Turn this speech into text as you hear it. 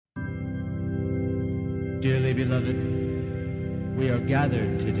Dearly beloved, we are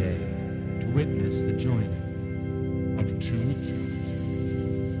gathered today to witness the joining of two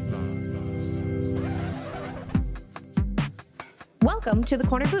loves. Welcome to the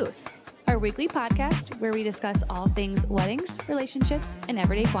Corner Booth, our weekly podcast where we discuss all things weddings, relationships, and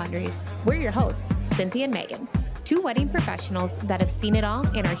everyday quandaries. We're your hosts, Cynthia and Megan, two wedding professionals that have seen it all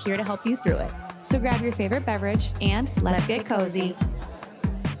and are here to help you through it. So grab your favorite beverage and let's get cozy.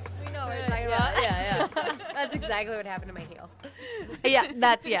 We know what you're talking about. Yeah. That's exactly what happened to my heel. Yeah,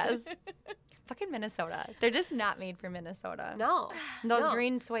 that's yes. Fucking Minnesota. They're just not made for Minnesota. No. Those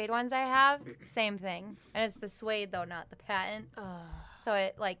green suede ones I have, same thing. And it's the suede though, not the patent. So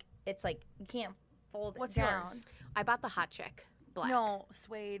it's like you can't fold What's it down. yours? I bought the hot chick black. No,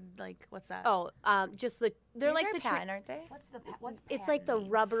 suede, like, what's that? Oh, just the they're These like are the patent, aren't they? What's patent? It's like the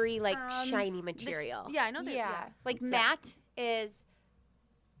rubbery, like shiny material. Yeah, I know that. Yeah. Like matte is.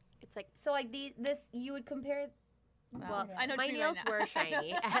 It's like so. Like this, you would compare. Well, I know what my you mean nails right now. were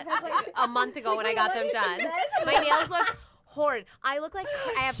shiny a month ago when I got them done. My nails look horrid. I look like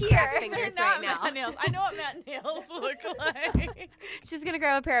I have cracked fingers right now. Matte nails. I know what matte nails look like. She's gonna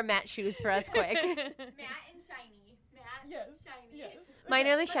grab a pair of matte shoes for us quick. Matte and shiny. Matte. Yes. Shiny. Yes. Mine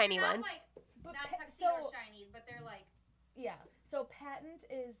are the shiny not ones. Like, not tuxedo shiny, but they're like. Yeah. So patent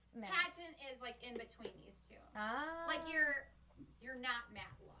is matte. Patent is like in between these two. Ah. Like you're not matte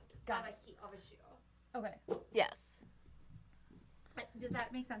look Got of a shoe. Okay. Yes. Does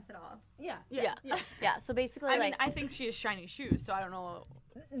that make sense at all? Yeah. Yeah. So basically, I like mean, I think she has shiny shoes, so I don't know.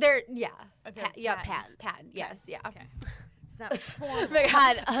 they're Okay, patent. Yes, yeah. Okay. It's not formal. Oh my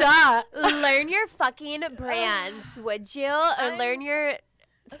God, duh. Learn your fucking brands, would you? Or learn your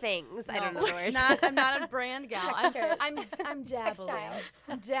things. I don't know the words. I'm not a brand gal. Textures. I'm dabbling. Textiles.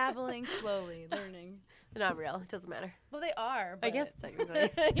 I'm dabbling slowly, learning. They're not real. It doesn't matter. Well, they are. But I guess technically.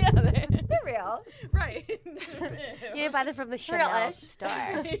 yeah, They're real. right. You didn't buy them from the Chanel Real-ish.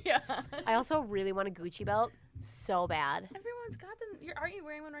 store. yeah. I also really want a Gucci belt so bad. Everyone's got them. Aren't you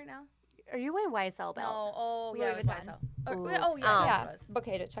wearing one right now? Are you wearing YSL belt? No. Oh, Louis yeah, Vuitton. Oh, Ooh. oh, yeah. Yeah. It was.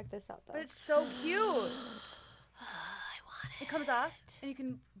 Okay, check this out though. But it's so cute. I want It comes off, and you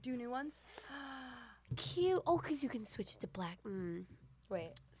can do new ones. Cute. Oh, because you can switch it to black.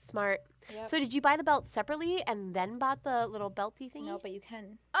 Wait. Smart. Yep. So did you buy the belt separately and then bought the little belty thingy? No, but you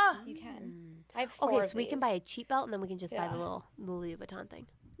can. Oh. You can. I have 4 Okay, of so we can these. buy a cheap belt and then we can just buy Yeah. the little Louis Vuitton thing.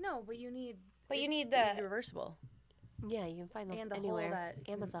 No, but you need. But you need the the. reversible. Yeah, you can find those And the hole anywhere.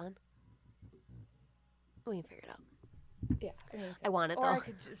 that- Amazon. We can figure it out. Yeah. I mean, I want it Or I though.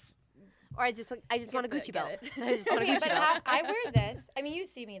 could just. Or I just want a Get Gucci belt. it. I just want a okay, Gucci but belt. I wear this. I mean, you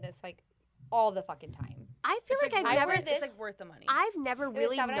see me this like all the fucking time. I feel It's like like I've I never. wear this- It's like worth the money. I've never It was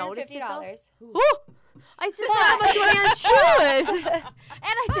really noticed it though. $750. Ooh, I just spent how much money on shoes, and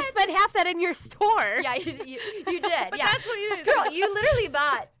I just spent half that in your store. Yeah, you did. But yeah. that's what you did. Girl, you literally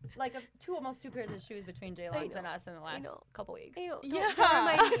bought like almost 2 pairs of shoes between J-Longs and know. us in the last know. couple weeks. I know. Yeah. Don't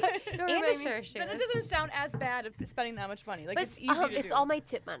remind me. Don't And remind a me. shirt shoes. Then it doesn't sound as bad of spending that much money. Like But it's easy to It's do. all my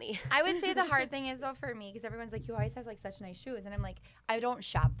tip money. I would say the hard thing is though for me because everyone's like, you always have like such nice shoes, and I'm like, I don't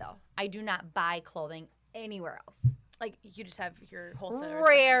shop though. I do not buy clothing anywhere else. Like you just have your wholesaler.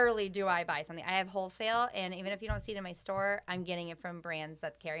 Rarely do I buy something. I have wholesale, and even if you don't see it in my store, I'm getting it from brands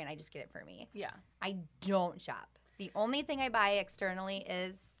that carry, and I just get it for me. Yeah. I don't shop. The only thing I buy externally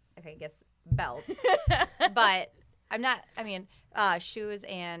is, okay, I guess belts, but I'm not. I mean, shoes,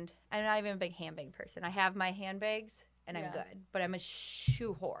 and I'm not even a big handbag person. I have my handbags, and I'm Yeah. good, but I'm a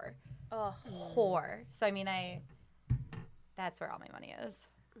shoe whore. Oh. Whore. So I mean, that's where all my money is.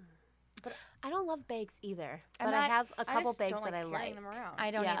 I don't love bags either, I'm but I not- have a couple just bags don't that I carrying like. them around. I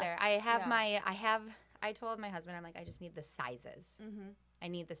don't Yeah. either. I have Yeah. I told my husband, I'm like, I just need the sizes. Mm-hmm. I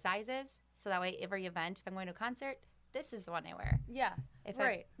need the sizes so that way every event, if I'm going to a concert, this is the one I wear. Yeah. If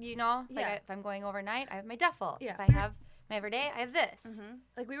Right. like Yeah. if I'm going overnight, I have my duffel. Yeah. If I have my everyday, I have this. Mm-hmm.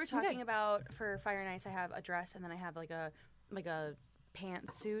 Like we were good. talking about for Fire and Ice, I have a dress and then I have like a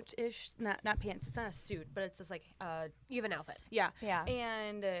pantsuit ish. Not pants. It's not a suit, but it's just like You have an outfit. yeah. Yeah.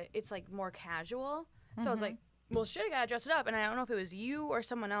 And it's like more casual. So I was like, well, shit, I gotta dress it up. And I don't know if it was you or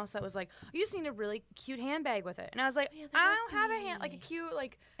someone else that was like, you just need a really cute handbag with it. And I was like, yeah, that I was don't have a like a cute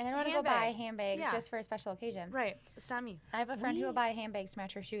like. And I don't want to go buy a handbag. handbag Yeah. just for a special occasion. Right. It's not me. I have a friend who will buy handbags to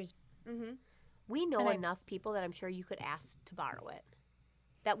match her shoes. Mm-hmm. We know And I- enough people that I'm sure you could ask to borrow it.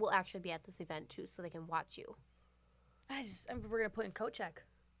 That will actually be at this event too, so they can watch you. We're gonna put in coat check.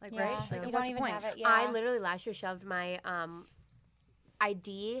 Like Yeah. right. You Like, don't what's the even point? have it. Yeah. I literally last year shoved my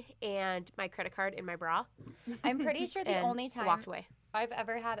ID and my credit card in my bra I'm pretty sure the and only time walked away. I've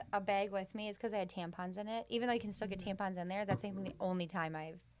ever had a bag with me is because I had tampons in it. Even though you can still get tampons in there, that's the only time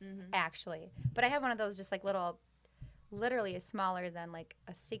I've actually. But I have one of those just like little, literally is smaller than like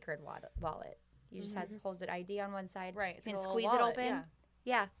a secret wallet. You just holds it ID on one side. Right. You It's can a squeeze wallet, it open.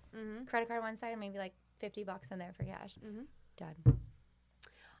 Yeah. Credit card on one side and maybe like $50 in there for cash. Done.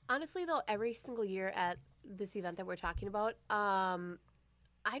 Honestly, though, every single year at this event that we're talking about,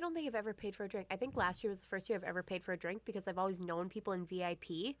 I don't think I've ever paid for a drink. I think last year was the first year I've ever paid for a drink because I've always known people in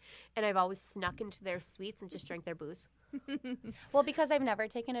VIP, and I've always snuck into their suites and just drank their booze. Well, because I've never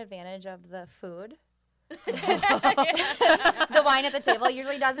taken advantage of the food. The wine at the table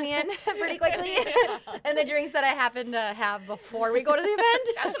usually does me in pretty quickly. And the drinks that I happen to have before we go to the event.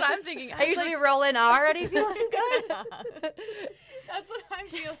 That's what I'm thinking. I usually roll in already feeling good. That's what I'm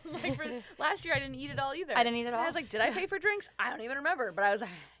feeling like. For last year, I didn't eat it all either. I didn't eat it And all. I was like, did I pay for drinks? I don't even remember, but I was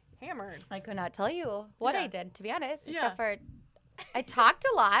hammered. I could not tell you what Yeah. I did, to be honest, Yeah. except for I talked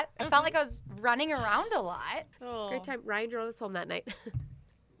a lot. I felt like I was running around a lot. Oh. Great time. Ryan drove us home that night.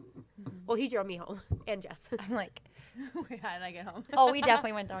 Well, he drove me home, and Jess. I'm like, How did I get home? oh, we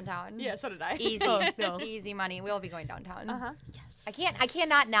definitely went downtown. Yeah, so did I. Easy. No. Easy money. We'll be going downtown. Yes. I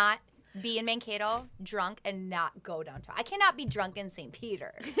cannot not be in Mankato drunk and not go downtown. I cannot be drunk in St.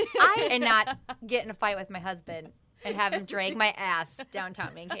 Peter and not get in a fight with my husband and have him drag my ass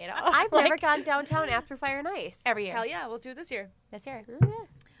downtown Mankato. I've never gone downtown after Fire and Ice. Every year. Hell yeah, we'll do it this year. This year.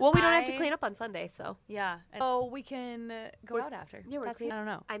 Well, we don't have to I- clean up on Sunday, so. Yeah. Oh, we can go out after. Yeah, we're That's clean. I don't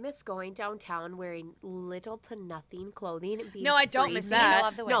know. I miss going downtown wearing little to nothing clothing. And being No, I don't miss freezing. that. I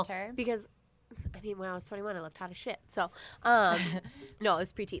love the winter. No, because I mean, when I was 21, I looked hot as shit. So, no, it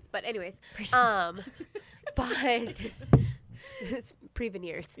was pre-teeth. But anyways, but it's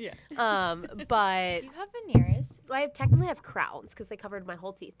pre-veneers. Yeah. But Do you have veneers? I technically have crowns because they covered my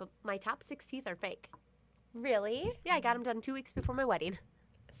whole teeth. But my top 6 teeth are fake. Really? Yeah, I got them done 2 weeks before my wedding.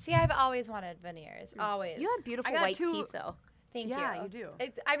 See, I've always wanted veneers. Always. You have beautiful I got white 2 teeth, though. Thank Yeah, you. you do.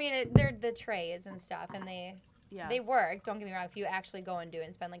 It's, I mean, they're the trays and stuff, and they work. Don't get me wrong. If you actually go and do it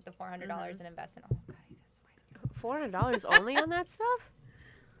and spend like the $400 and invest in, oh god, that's why. $400 only on that stuff?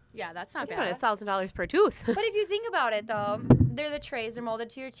 Yeah, that's not That's bad. about $1,000 per tooth. But if you think about it, though, they're the trays. They're molded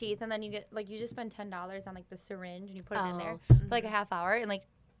to your teeth, and then you get like you just spend $10 on like the syringe, and you put it in there for like a half hour, and like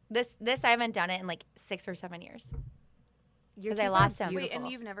this I haven't done it in like 6 or 7 years. Your 'Cause I teeth are lost them. Wait, beautiful.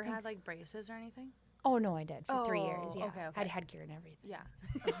 and you've never had like braces or anything? Oh no, I did for 3 years. Oh, Yeah, okay, I okay. had headgear and everything. Yeah.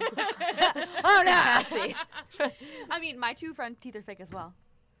 Oh no! I mean, my 2 front teeth are fake as well.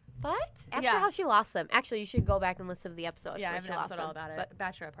 What? Ask Yeah. her how she lost them. Actually, you should go back and listen to the episode. Yeah, I where have she an lost episode all them. about it.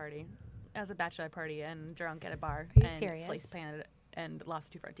 Bachelorette party. I was at a bachelorette party and drunk at a bar. Are you and serious? Face painted and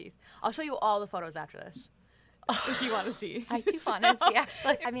lost 2 front teeth. I'll show you all the photos after this. If you want to see. I do want to see,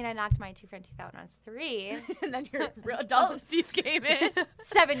 actually. I mean, I knocked my 2 front teeth out when I was 3. And then your real adult teeth came in.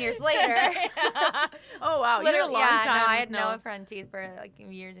 7 years later. Oh, wow. Literally, you had a long yeah, time no, I with had no front teeth for like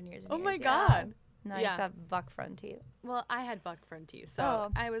years and years and Oh years. my yeah. God. No, I Yeah. just have buck front teeth. Well, I had buck front teeth, so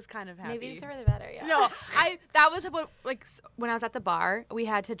Oh. I was kind of happy. Maybe it's for the better, yeah. No, that was what, like, when I was at the bar, we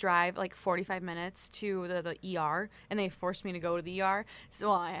had to drive like 45 minutes to the ER, and they forced me to go to the ER. So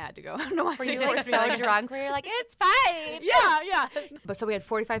well, I had to go. I don't know why Were they you like forced me so to go. drunk where you're like, it's fine? Yeah. But so we had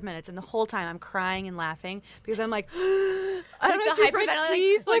 45 minutes, and the whole time I'm crying and laughing because I'm like, I don't Like have the two front hyperventilating,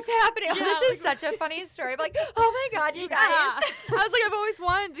 teeth. like, what's happening? yeah, This is such a funny story. I'm like, oh my God, you guys. I was like, I've always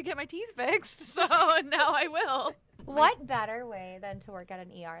wanted to get my teeth fixed, so now I will. What better way than to work at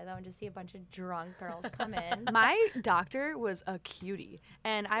an ER, though, and just see a bunch of drunk girls come in? My doctor was a cutie,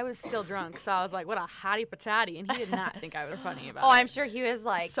 and I was still drunk, so I was like, what a hottie patati, and he did not think I was funny about it. Oh, I'm sure he was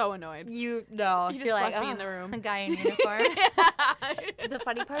like, so annoyed. you know, He you're just like, left me in "Oh, the room." a guy in uniform. The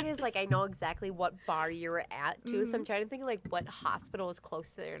funny part is, like, I know exactly what bar you were at, too. So I'm trying to think of, like, what hospital is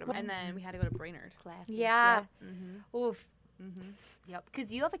close to there. And I'm like, And then we had to go to Brainerd. classy. Yeah. Oof. Yep.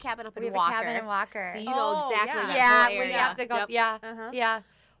 Because you have a cabin up in We have Walker. a cabin in Walker. So you know Oh, exactly yeah. that yeah, whole we area. have to go. Yep. Yeah, Uh-huh. yeah.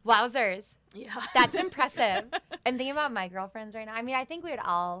 Wowzers. Yeah. That's impressive. I'm thinking about my girlfriends right now. I mean, I think we would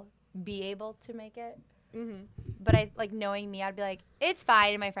all be able to make it. But I like knowing me, I'd be like, it's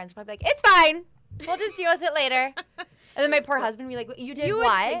fine. And my friends would probably be like, it's fine. We'll just deal with it later. And then my poor husband would be like, you did You would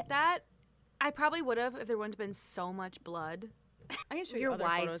what? think that? I probably would have if there wouldn't have been so much blood. I can show you You're other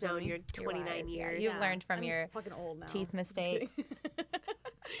wise photos now of in me. your 29 wise, yeah. years. You've learned from I'm your fucking old now. teeth Just mistakes. kidding.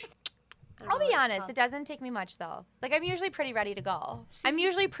 I'll be honest, it doesn't take me much though. Like I'm usually pretty ready to go. I'm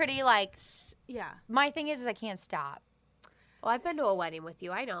usually pretty like, Yeah. my thing is I can't stop. Oh, I've been to a wedding with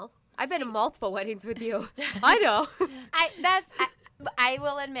you. I know. I've been to multiple weddings with you. I know. I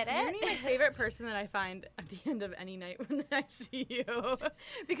will admit You're it. my favorite person that I find at the end of any night when I see you.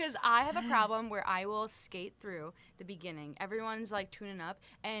 Because I have a problem where I will skate through the beginning. Everyone's like tuning up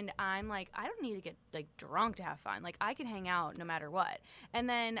and I'm like, I don't need to get like drunk to have fun. Like I can hang out no matter what. And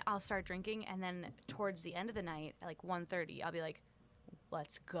then I'll start drinking and then towards the end of the night at like 1:30, I'll be like,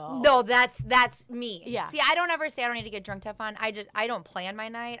 let's go. No, that's me. Yeah. See, I don't ever say I don't need to get drunk to have fun. I don't plan my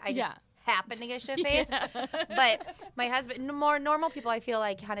night. I just happen to get shit-faced. But my husband, more normal people, I feel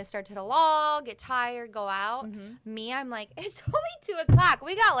like kind of start to hit a lull, get tired, go out. Me, I'm like, it's only 2 o'clock.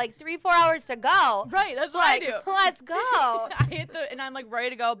 We got like 3-4 hours to go. Right, that's what Like, I do. let's go. I hit and I'm like ready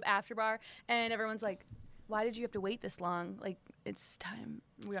to go after bar, and everyone's like, "Why did you have to wait this long? Like it's time.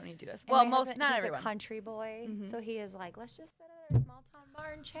 We don't need to do this." And Well, my most husband, not he's everyone. a country boy, so he is like, let's just sit at our small town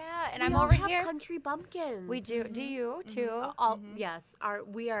bar and chat. And I'm We all over have here. country bumpkins. We do. Do you too? Yes.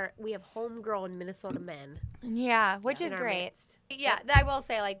 We have homegrown Minnesota men. Yeah, which is in our great. midst. Yeah, I will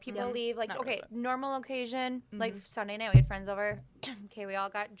say, like, people leave, like, Not okay, really, but- normal occasion, like Sunday night, we had friends over. Okay, we all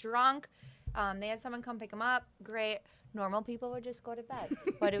got drunk. They had someone come pick them up. Great. Normal people would just go to bed.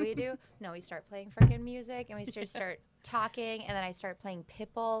 What do? No, we start playing freaking music, and we start talking, and then I start playing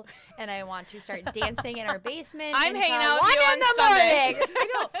Pitbull, and I want to start dancing in our basement. I'm until hanging out with 1 you in on the Sunday. morning. I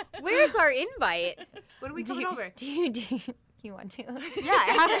know. Where's our invite? When are we Do coming you- over? Do you want to? Yeah,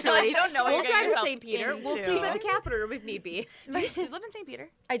 actually. You don't know what We'll you're getting drive to yourself St. Peter. We'll into. sleep at the Capitol room if need be. Do you live in St. Peter?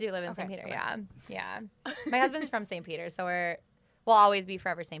 I do live in St. Okay, Peter, okay. yeah. My husband's from St. Peter, so we'll always be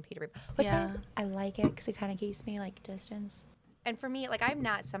forever St. Peter people. Which Yeah. I like it because it kind of keeps me, like, distance. And for me, like, I'm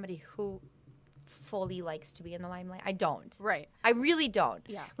not somebody who fully likes to be in the limelight. I don't. Right. I really don't.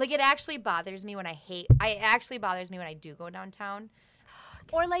 Yeah. Like, it actually bothers me when it actually bothers me when I do go downtown.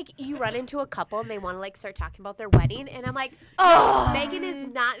 Or like you run into a couple and they want to like start talking about their wedding, and I'm like, Oh, Megan is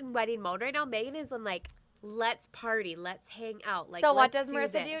not in wedding mode right now. Megan is in like, let's party, let's hang out. Like, so what let's does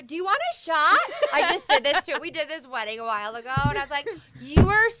Marissa do? this. Do you want a shot? I just did this too. We did this wedding a while ago, and I was like, "You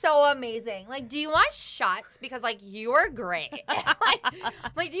are so amazing. Like, do you want shots? Because like you are great.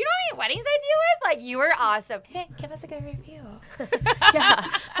 like, do you know how many weddings I deal with? Like, you were awesome. Hey, give us a good review. Yeah,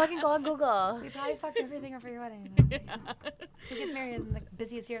 fucking go on Google. We probably fucked everything up for your wedding. Who gets married in the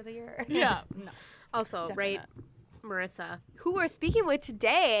busiest year of the year? Yeah. No. Also, Definitely right, Marissa, who we're speaking with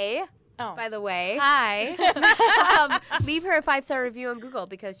today, Oh. by the way. Hi. Leave her a 5-star review on Google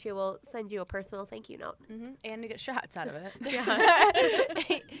because she will send you a personal thank you note. And to get shots out of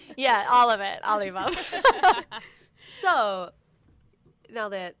it. Yeah, all of it. I'll leave up. So, now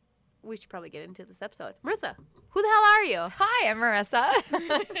that we should probably get into this episode. Marissa, who the hell are you? Hi, I'm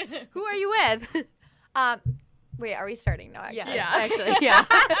Marissa. Who are you with? Wait, are we starting now? Actually? Yeah. Actually, yeah.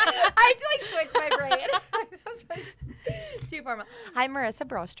 I had to like switch my brain. That was too formal. Hi, Marissa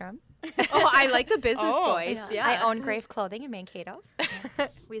Brostrom. Oh, I like the business Oh, voice. Yeah. I own Grave Clothing in Mankato.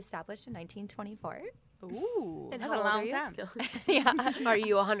 We established in 1924. Ooh. And That's how a old long are you? time. Yeah. Are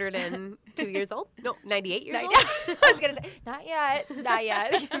you 102 years old? No, 98 years Not old? yet. I was going to say, not yet. Not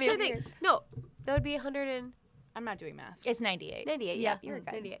yet. Give me a I few think, years. no, that would be 198. I'm not doing math. It's 98. Yeah, Yeah, you're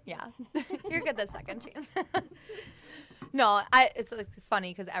good. 98. Yeah. You're good the second chance. No, it's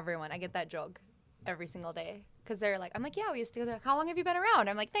funny because I get that joke every single day. Because they're like, I'm like, yeah, we used to go there. How long have you been around?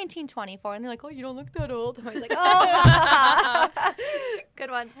 I'm like, 1924. And they're like, oh, you don't look that old. I was like, oh. Good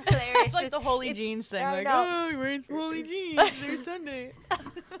one. Hilarious. It's like the holy jeans thing. I Like, know. oh, you're wearing some holy jeans. There's Sunday.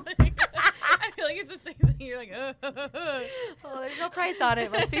 I feel like it's the same thing. You're like, Oh, there's no price on it.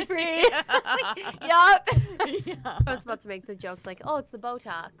 It must be free. Yup. yeah. I was about to make the jokes like, oh, it's the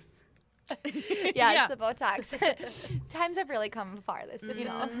Botox. Yeah, it's the Botox. Times have really come far this, you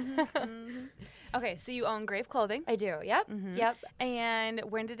know. Okay, so you own Grave Clothing. I do. Yep. Yep. And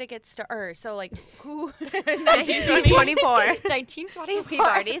when did it get started? So, like, who? 1924. 1924. We've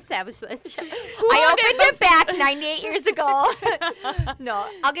already established this. I opened it back 98 years ago. No,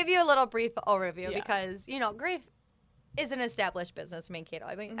 I'll give you a little brief overview because, you know, Grave is an established business in Mankato.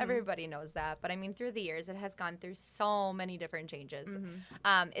 I mean, everybody knows that. But, I mean, through the years, it has gone through so many different changes.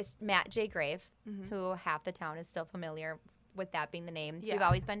 It's Matt J. Grave, who half the town is still familiar with that being the name. Yeah. We've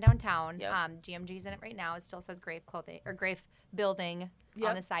always been downtown. Yep. GMG's in it right now. It still says Grave Clothing or Grave Building on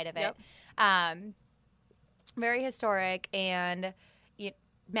Yep. the side of Yep. it. Very historic. And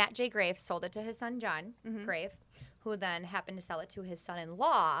Matt J. Grave sold it to his son, John Grave, who then happened to sell it to his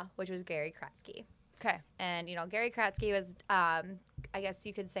son-in-law, which was Gary Kratzky. Okay. And, you know, Gary Kratzky was, I guess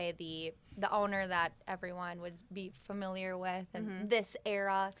you could say, the owner that everyone would be familiar with in this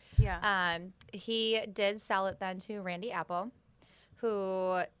era. Yeah. He did sell it then to Randy Apple,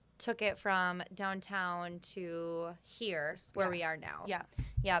 who took it from downtown to here, where we are now. Yeah.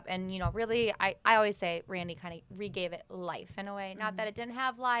 Yep. And, really, I always say Randy kind of regave it life in a way. Not that it didn't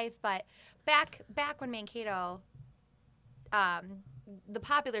have life, but back when Mankato, the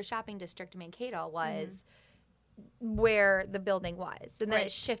popular shopping district of Mankato was where the building was, and then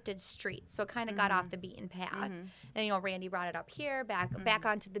it shifted streets, so it kind of got off the beaten path. And Randy brought it up here, back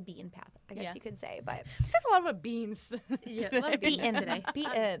onto the beaten path, I guess you could say. But We talked a lot about beans. Yeah, a lot of beans today.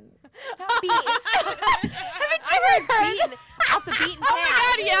 beaten, not beans. Haven't I you heard heard? beaten off the beaten Oh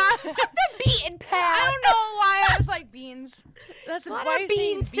path. my God, yeah. The beaten path. I don't know why I was like beans. That's A lot why of are you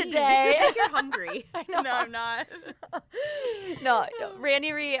saying beans beans? today. You're hungry. I know. No, I'm not. No,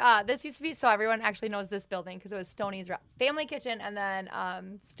 Randy this used to be, so everyone actually knows this building because it was Stoney's family kitchen, and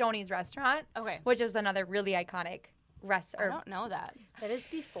then Stoney's restaurant, Okay. which is another really iconic I don't know that. That is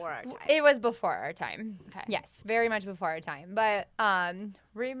before our time. It was before our time. Okay. Yes, very much before our time. But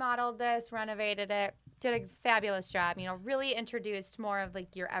remodeled this, renovated it, did a fabulous job. Really introduced more of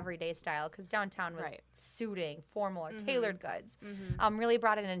like your everyday style, because downtown was suiting, formal, or tailored goods. Really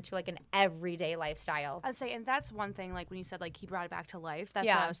brought it into like an everyday lifestyle. I'd say, and that's one thing. Like when you said like he brought it back to life, that's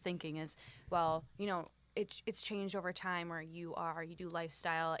what I was thinking is, well, it's changed over time where you do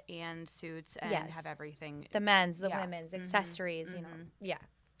lifestyle and suits and have everything. The men's, the women's, accessories, Yeah.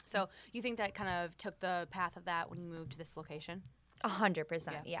 So you think that kind of took the path of that when you moved to this location? 100%,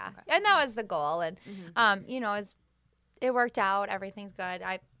 yeah. Okay. And that was the goal. And, it worked out. Everything's good.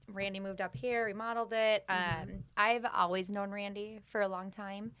 Randy moved up here, remodeled it. I've always known Randy for a long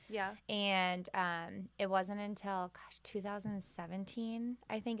time. Yeah. And it wasn't until, 2017,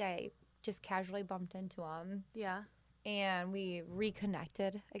 I think I just casually bumped into him. Yeah. And we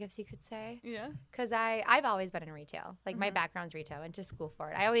reconnected, I guess you could say. Yeah. Because I've always been in retail. Like, my background's retail. I went to school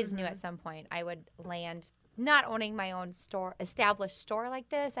for it. I always knew at some point I would land not owning my own established store like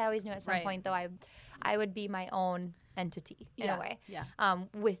this. I always knew at some point, though, I would be my own entity in a way. Yeah.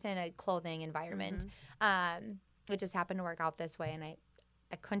 Within a clothing environment. It just happened to work out this way, and I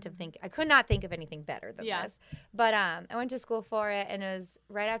could not think of anything better than this. But I went to school for it, and it was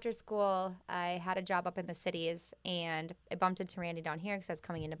right after school. I had a job up in the cities, and I bumped into Randy down here because I was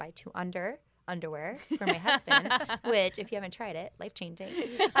coming in to buy two underwear for my husband, which, if you haven't tried it, life-changing.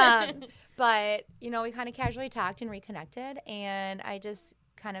 But, we kind of casually talked and reconnected, and I just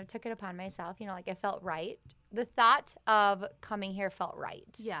kind of took it upon myself, like it felt right. The thought of coming here felt right.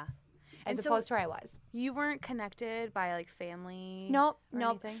 Yeah. As opposed to where I was. You weren't connected by like family? Nope.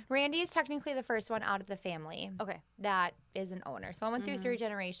 Anything? Randy is technically the first one out of the family. Okay. That is an owner. So I went through 3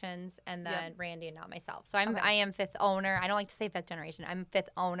 generations, and then Randy, and now myself. So I am 5th owner. I don't like to say 5th generation. I'm 5th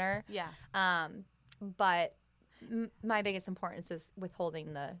owner. Yeah. But my biggest importance is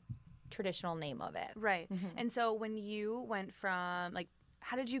withholding the traditional name of it. Right. And so when you went from like,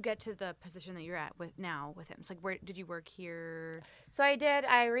 how did you get to the position that you're at with him? So like, where did you work here? So I did.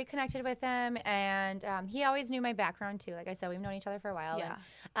 I reconnected with him, and he always knew my background too. Like I said, we've known each other for a while. Yeah.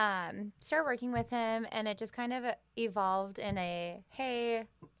 And started working with him, and it just kind of evolved in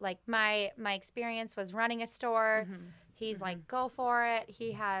like my experience was running a store. He's like, go for it.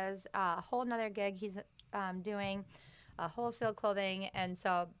 He has a whole nother gig. He's doing wholesale clothing, and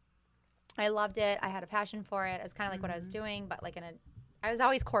so I loved it. I had a passion for it. It was kind of like what I was doing, but like I was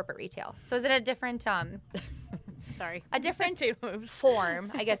always corporate retail. So is it a different Sorry. a different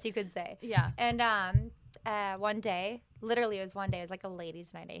form, I guess you could say. Yeah. And one day, literally it was one day, it was like a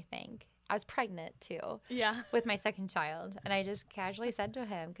ladies' night, I think. I was pregnant too. Yeah. With my second child. And I just casually said to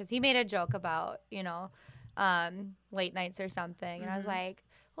him, because he made a joke about, late nights or something. And I was like,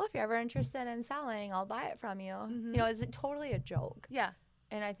 well, if you're ever interested in selling, I'll buy it from you. Is it totally a joke? Yeah.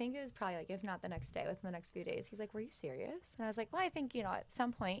 And I think it was probably like, if not the next day, within the next few days. He's like, were you serious? And I was like, well, I think, at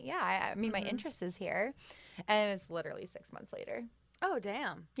some point, yeah. I mean, my interest is here. And it was literally 6 months later. Oh,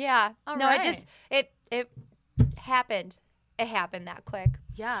 damn. Yeah. All no, right. it happened. It happened that quick.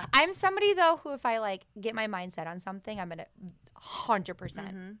 Yeah. I'm somebody, though, who if I, like, get my mind set on something, I'm going to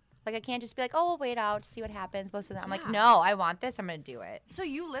 100%. Like, I can't just be like, oh, we'll wait out, see what happens. Listen, I'm like, no, I want this. I'm going to do it. So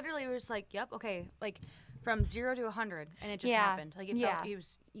you literally were just like, yep, okay, like from 0 to 100, and it just happened. Like it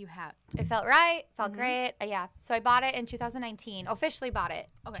felt right, felt great. Yeah. So I bought it in 2019. Officially bought it.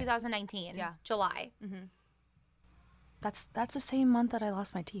 Okay. 2019. Yeah. July. That's the same month that I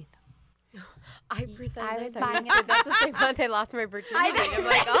lost my teeth. I was buying it. That's the same month I lost my virginity. I'm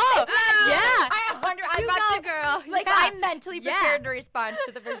like, oh, yeah. I was about to, girl. Like, I mentally prepared to respond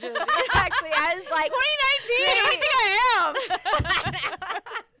to the virginity. Actually, I was like, 2019. I think I am.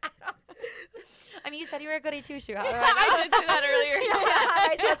 I mean, you said you were a goody two-shoe. I did say that earlier.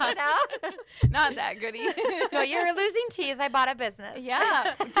 I business now. Not that goody. No, you were losing teeth. I bought a business.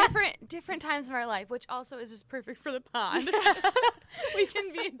 Yeah, different times of our life, which also is just perfect for the pond. We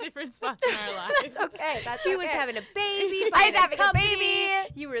can be in different spots in our lives. That's okay. She was having a baby. I was having a company.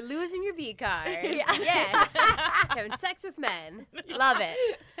 baby. You were losing your V card. Yeah. Yes. Having sex with men. Love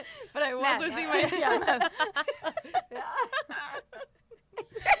it. But I was Meth. losing my yeah.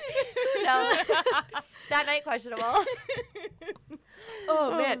 No, that night questionable.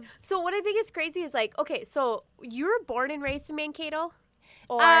 Oh, man. So what I think is crazy is like, okay, so you were born and raised in Mankato?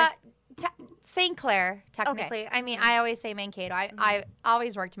 Or St. Clair, technically. I mean, I always say Mankato. I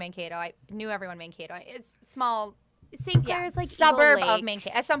always worked in Mankato. I knew everyone in Mankato. It's small. St. Clair is like suburb Eagle of Lake.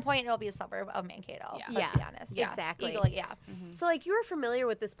 Mankato. At some point, it'll be a suburb of Mankato. Yeah. Let's be honest. Yeah. Exactly. Eagle Lake, yeah. So like you were familiar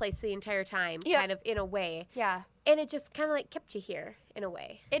with this place the entire time, kind of in a way. Yeah. And it just kind of like kept you here in a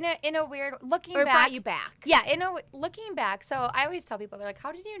way. In a weird looking Or it back. brought you back. Yeah, looking back. So I always tell people, they're like,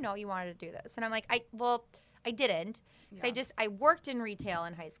 "How did you know you wanted to do this?" And I'm like, I didn't. 'Cause I worked in retail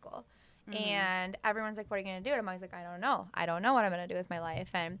in high school. And everyone's like, "What are you going to do?" And I'm always like, "I don't know. I don't know what I'm going to do with my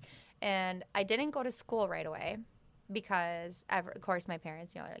life." And I didn't go to school right away because, of course, my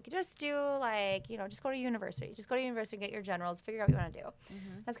parents, they're like, just do just go to university. Just go to university, get your generals, figure out what you want to do. I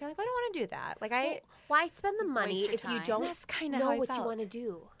was kind of like, I don't want to do that. Like Why spend the money Waste your if you time. don't That's kind of know how I what felt. you want to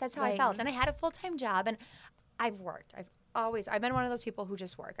do? That's how I felt. And I had a full-time job, and I've worked. I've been one of those people who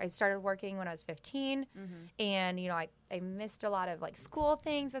just work. I started working when I was 15, and I missed a lot of like school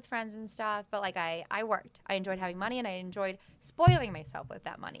things with friends and stuff. But like I worked. I enjoyed having money, and I enjoyed spoiling myself with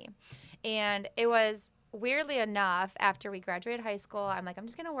that money. And it was weirdly enough, after we graduated high school, I'm like, I'm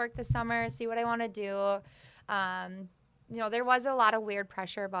just gonna work this summer, see what I want to do. There was a lot of weird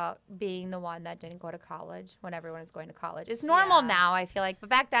pressure about being the one that didn't go to college when everyone is going to college. It's normal now, I feel like, but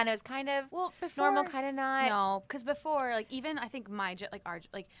back then it was kind of normal, kind of not. No, because before, like, even I think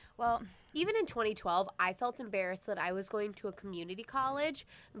Even in 2012, I felt embarrassed that I was going to a community college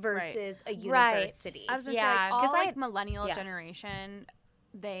versus a Right. university. I was gonna Yeah, say, like, 'cause all I like had- millennial yeah. generation,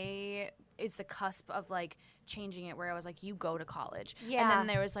 it's the cusp of like changing it where I was like, you go to college. Yeah. And then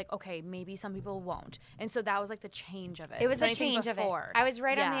there was like, okay, maybe some people won't. And so that was like the change of it. It was So a anything change before, of it. I was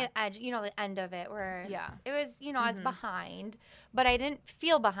right on Yeah. the edge, the end of it where Yeah. it was, I was behind, but I didn't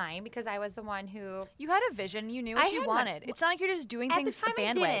feel behind because I was the one who You had a vision. You knew what I you had wanted. It's not like you're just doing at the things time I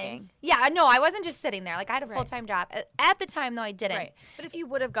bandwagging. didn't. Yeah, no, I wasn't just sitting there. Like I had a Right. full-time job. At the time though, I didn't. Right. But if you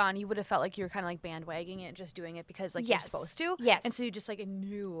would have gone, you would have felt like you were kind of like bandwagging it, just doing it because like Yes. you're supposed to. Yes. And so you just like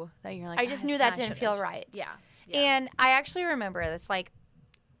knew that you're like, I just "Ah, knew it's that not, didn't shouldn't." feel right. Yeah. And I actually remember this, like,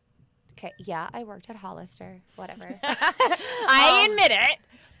 okay, yeah, I worked at Hollister, whatever. I admit it.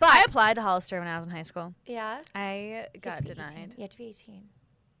 But I applied to Hollister when I was in high school. yeah, I got to be denied. 18. You have to be 18.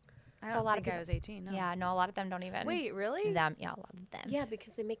 I So don't a lot of think I people- was 18. No. Yeah, no, a lot of them don't even. Wait, really? Them, yeah, a lot of them. Yeah,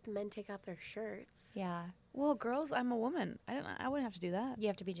 because they make the men take off their shirts. Yeah. Well, girls, I'm a woman. I wouldn't have to do that. You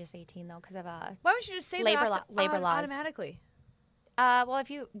have to be just 18 though, because of Why would you just say Labor that labor laws. automatically? well,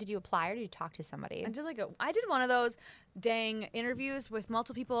 did you apply or did you talk to somebody? I did one of those dang interviews with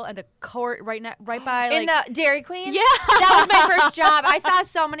multiple people at the court right by In like the Dairy Queen? yeah. That was my first job. I saw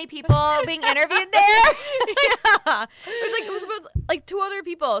so many people being interviewed there. Yeah. It was with like two other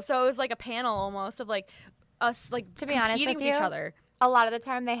people, so it was like a panel almost of like us like To be honest competing with with each you, other. A lot of the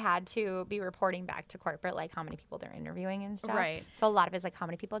time they had to be reporting back to corporate, like how many people they're interviewing and stuff. Right. So a lot of it's like, how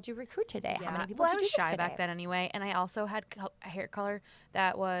many people did you recruit today? How many people well, did I you was do this shy today? back then anyway, and I also had a hair color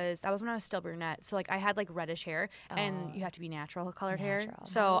that was when I was still brunette. So like I had like reddish hair, and you have to be natural colored hair. Natural.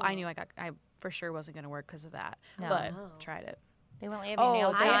 So I knew I for sure wasn't gonna work because of that. No. But Oh. tried it. They wouldn't let you have your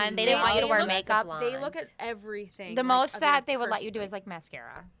nails I done. They didn't want you to wear look- makeup. They look at everything. The like, most of your that they would let you do person. is like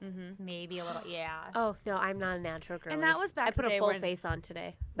mascara. Mm-hmm. Maybe a little, yeah. Oh, no, I'm not a natural girl. And that was back I put the a day full when- face on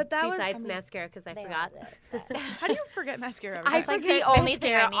today. But that was- Besides I mean, mascara, because I They forgot. all did that. How do you forget mascara? I That's like forget the only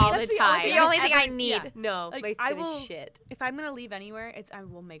thing I mascara all need. the That's time. The only thing I ever- need. yeah. No, Like, my I skin will- is shit. If I'm gonna leave anywhere, I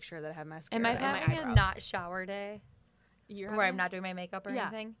will make sure that I have mascara. Am I in my having a eyebrows. not shower day You're where I'm having- not doing my makeup or Yeah.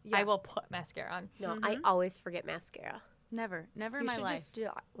 anything? Yeah. I will put mascara on. No, I always forget mascara. Never in You my should life. just do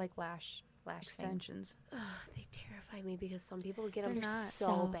like lash things. Extensions. Ugh, they terrify me because some people get They're them not. so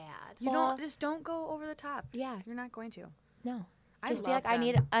So- bad. You Well- don't go over the top. Yeah. You're not going to. No. I Just be love like, I them.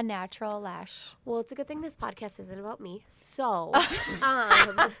 need a natural lash. Well, it's a good thing this podcast isn't about me. So,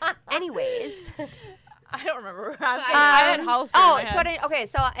 anyways, I don't remember. I had Hollister. in my head.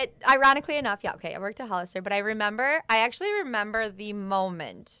 So ironically enough, yeah, okay, I worked at Hollister, but I actually remember the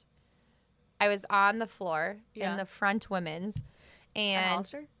moment I was on the floor Yeah. in the front women's, At and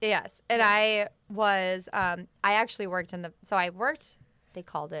Hollister? yes, and I was, I actually worked they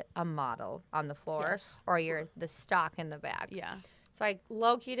called it a model on the floor, Yes. or you're the stock in the back. Yeah. So I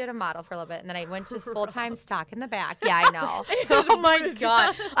low-key did a model for a little bit, and then I went to full-time stock in the back. Yeah, I know. Oh my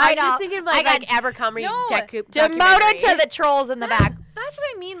god! I I'm know. just thinking of I got like Abercrombie demoted documentary. to the trolls in the back. That's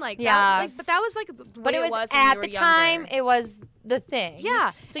what I mean. Like, Yeah. that, like, but that was like the way But it was when at we the were time. younger. It was the thing.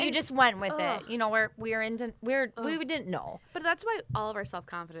 Yeah. So you And- just went with Ugh. it. You know, we didn't know. But that's why all of our self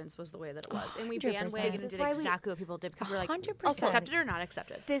confidence was the way that it was, and we 100%. bandwagoned and This is did why we- exactly what people did because we're like 100%. accepted or not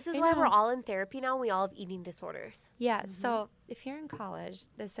accepted. This is I why know. we're all in therapy now. We all have eating disorders. Yeah. So if you're in college,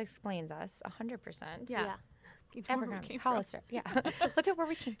 this explains us 100%. Yeah. You know where we Abercrombie, came from. Hollister. Yeah. Look at where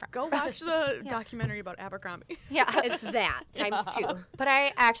we came from. Go watch the documentary about Abercrombie. Yeah. It's that times 2. But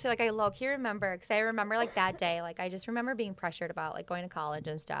I actually, like, I low-key remember, because I remember, like, that day, like, I just remember being pressured about, like, going to college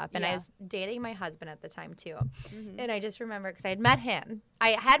and stuff. And I Yeah. was dating my husband at the time, too. And I just remember, because I had met him. I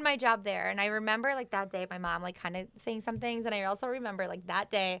had my job there. And I remember, like, that day, my mom, like, kind of saying some things. And I also remember, like, that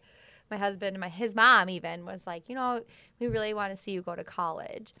day, my husband and his mom even was like, you know, we really want to see you go to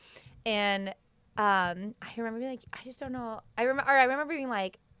college. And I remember being like, I just don't know. I remember being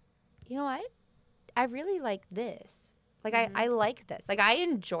like, you know what? I really like this. Like, I like this. Like, I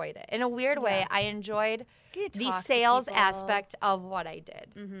enjoyed it. In a weird way, I enjoyed Get to the talk to sales people. aspect of what I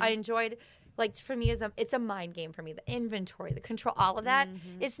did. I enjoyed, like, for me, it's a mind game for me. The inventory, the control, all of that.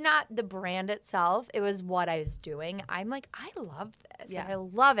 It's not the brand itself. It was what I was doing. I'm like, I love this. Yeah. Like, I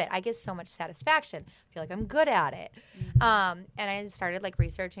love it. I get so much satisfaction. I feel like I'm good at it. And I started, like,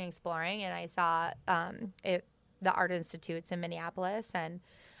 researching, exploring, and I saw the Art Institutes in Minneapolis, and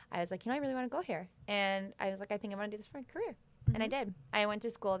I was like, you know, I really want to go here. And I was like, I think I'm going to do this for my career. And I did. I went to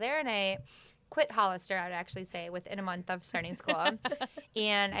school there, and I quit Hollister, I would actually say, within a month of starting school.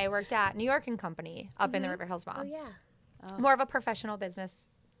 And I worked at New York and Company up in the River Hills Mall. Oh yeah. More of a professional business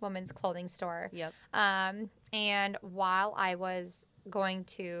woman's clothing store. Yep. And while I was going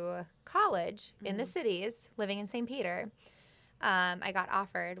to college in the cities, living in St. Peter, I got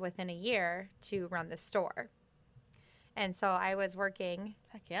offered within a year to run the store. And so I was working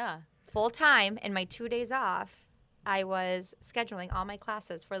Heck yeah. full time, and my 2 days off, I was scheduling all my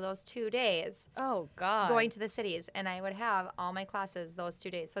classes for those 2 days, Oh God. going to the cities, and I would have all my classes those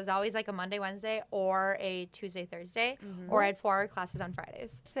 2 days. So it was always like a Monday, Wednesday, or a Tuesday, Thursday, or I had 4-hour classes on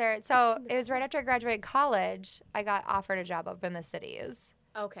Fridays. So it was right after I graduated college, I got offered a job up in the cities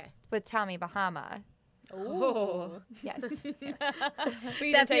Okay. with Tommy Bahama. Oh. Yes.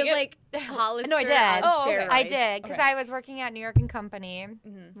 That feels like Hollister. No, I did. on Oh, okay. steroids. I did, because Okay. I was working at New York and Company,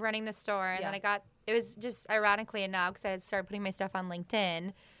 running the store, and then it was just ironically enough, because I had started putting my stuff on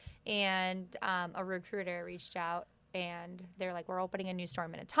LinkedIn, and a recruiter reached out, and they're like, we're opening a new store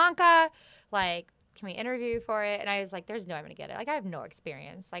in Minnetonka, like, can we interview you for it? And I was like, there's no way I'm going to get it. Like, I have no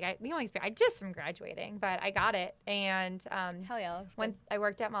experience. Like, the only experience, I just am graduating, but I got it. And Hell yeah. when I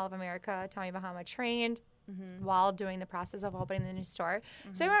worked at Mall of America, Tommy Bahama trained while doing the process of opening the new store.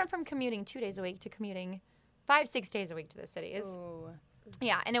 So I went from commuting 2 days a week to commuting 5-6 days a week to the cities. Ooh.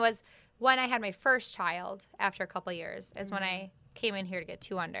 Yeah, and it was when I had my first child after a couple years is when I came in here to get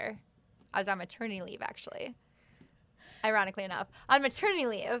 2 under. I was on maternity leave, actually. Ironically enough, on maternity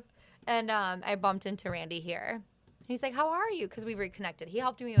leave. And I bumped into Randy here. And he's like, how are you? Because we reconnected. He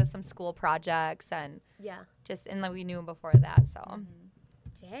helped me with some school projects and and like we knew him before that. So,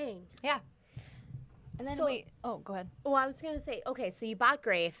 Dang. yeah. And then So- wait. Oh, go ahead. Well, I was gonna say, okay, so you bought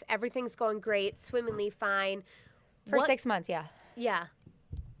Grafe. Everything's going great, swimmingly fine. For What- 6 months, yeah. Yeah.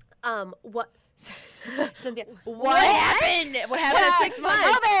 What? Cynthia, What happened? What happened in 6 months?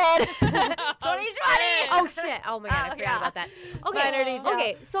 COVID. 2020. Oh shit! Oh my god, I forgot yeah. about that. Minor Okay. detail.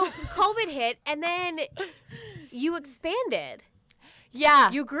 Okay. So COVID hit, and then you expanded.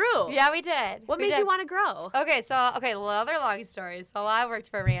 Yeah. You grew. Yeah, we did. What We made did. you want to grow? Okay, another long story. So while I worked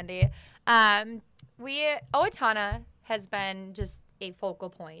for Randy, Owatonna has been just a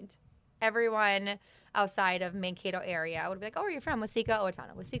focal point. Everyone outside of Mankato area would be like, "Oh, where are you from? Waseca,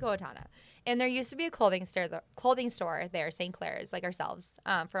 Owatonna." And there used to be a clothing store there, St. Clair's, like ourselves.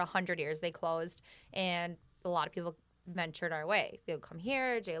 For 100 years, they closed, and a lot of people ventured our way. They would come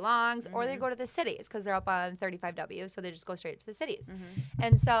here, J. Long's, or they go to the cities because they're up on 35W, so they just go straight to the cities.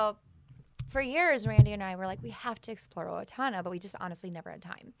 And so for years, Randy and I were like, we have to explore Owatonna, but we just honestly never had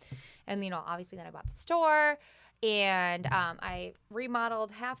time. And, obviously then I bought the store, and I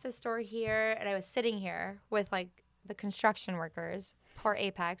remodeled half the store here, and I was sitting here with, like, the construction workers. Poor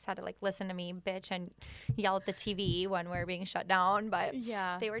Apex had to, like, listen to me bitch and yell at the TV when we were being shut down, but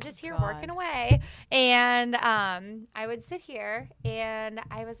Yeah. they were just here God. working away. And I would sit here, and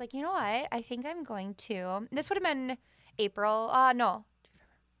I was like, you know what? I think I'm going to. This would have been April. No,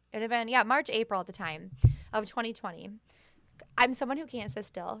 it would have been March, April at the time of 2020. I'm someone who can't sit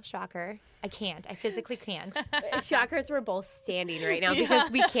still. Shocker. I can't. I physically can't. Shockers, we're both standing right now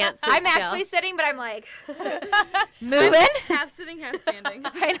because we can't sit I'm still. actually sitting, but I'm like moving. Half sitting, half standing.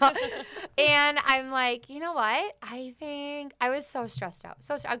 I know. And I'm like, you know what? I think I was so stressed out.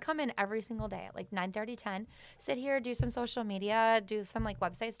 So I'd come in every single day at like 9:30, 10, sit here, do some social media, do some like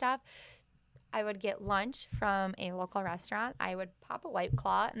website stuff. I would get lunch from a local restaurant. I would pop a White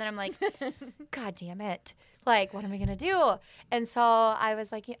Claw, and then I'm like, God damn it. Like, what am I going to do? And so I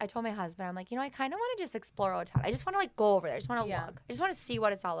was like, I told my husband, I'm like, I kind of want to just explore Owatonna. I just want to like go over there. I just want to look. I just want to see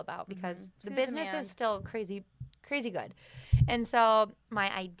what it's all about because the business is still crazy good. And so my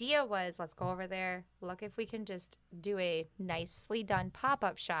idea was, let's go over there, look if we can just do a nicely done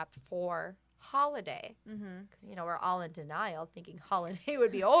pop-up shop for holiday, because we're all in denial thinking holiday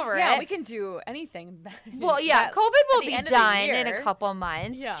would be over. Yeah, we can do anything. Well, yeah, COVID will be done in a couple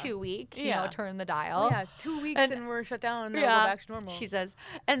months, Yeah. 2 week, Yeah. turn the dial. Yeah, 2 weeks and we're shut down and then we'll go back to normal. Jesus.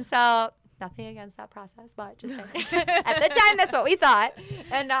 And so nothing against that process, but just saying. At the time, that's what we thought.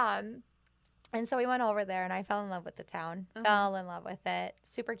 And so we went over there, and I fell in love with the town. Fell in love with it.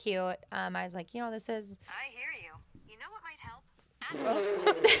 Super cute. I was like, this is. I hear you. You know what might help? Ask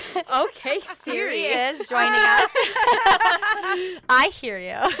Okay, Siri Siri. is joining us. I hear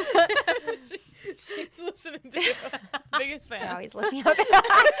you. She's listening to you. Biggest fan. They're always listening.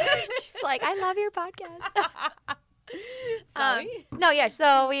 She's like, I love your podcast. Sorry? No, yeah.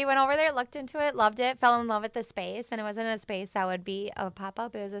 So we went over there, looked into it, loved it, fell in love with the space, and it wasn't a space that would be a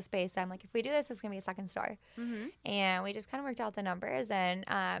pop-up. It was a space I'm like, if we do this, it's going to be a second store. And we just kind of worked out the numbers,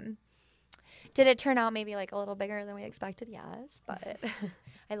 and did it turn out maybe like a little bigger than we expected? Yes, but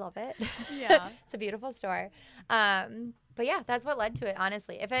I love it. Yeah. It's a beautiful store. But yeah, that's what led to it,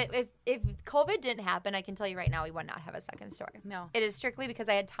 honestly. If COVID didn't happen, I can tell you right now, we would not have a second store. No. It is strictly because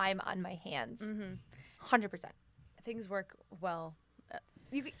I had time on my hands. 100%. Things work well.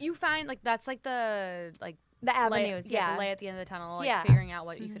 You find like that's like the The avenues, the yeah. light at the end of the tunnel, like Yeah. figuring out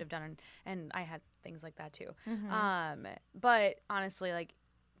what you could have done, and I had things like that too. But honestly, like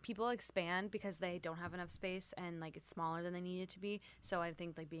people expand because they don't have enough space and like it's smaller than they need it to be. So I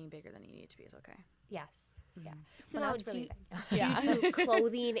think like being bigger than you need it to be is okay. Yes. Yeah. So Well, now, that's do really you, big. do you do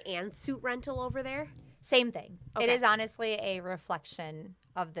clothing and suit rental over there? Same thing. It Okay. is honestly a reflection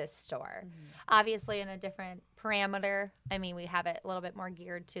of this store. Obviously in a different parameter. I mean, we have it a little bit more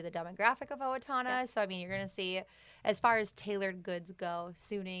geared to the demographic of Owatonna. Yeah. So, I mean, you're going to see, as far as tailored goods go,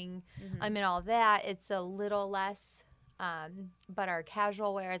 suiting, I mean, all that, it's a little less. But our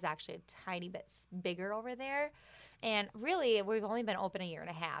casual wear is actually a tiny bit bigger over there. And really, we've only been open a year and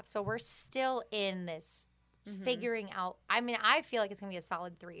a half. So we're still in this figuring out. I mean, I feel like it's going to be a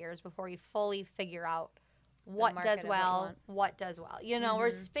solid 3 years before we fully figure out what market does of what you well, want. what does well.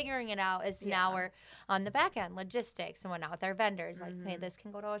 We're figuring it out as now we're on the back end, logistics and whatnot with our vendors. Like, hey, this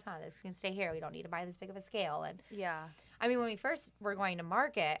can go to Owatonna, this can stay here. We don't need to buy this big of a scale. And Yeah. I mean, when we first were going to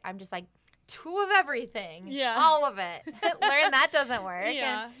market, I'm just like, 2 of everything. Yeah. All of it. Learn that doesn't work.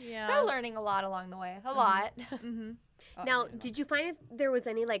 Yeah. And Yeah. started learning a lot along the way. A lot. Now, did you find if there was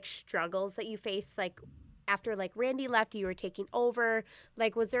any like struggles that you faced, like after like Randy left, you were taking over?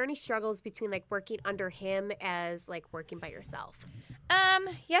 Like, was there any struggles between like working under him as like working by yourself?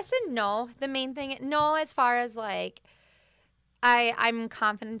 Yes and no. The main thing, no, as far as like, I'm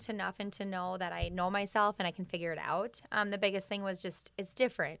confident enough and to know that I know myself and I can figure it out. The biggest thing was just, it's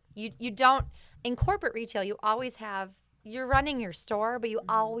different. You don't, in corporate retail, you always have, you're running your store, but you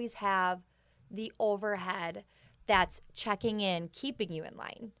always have the overhead that's checking in, keeping you in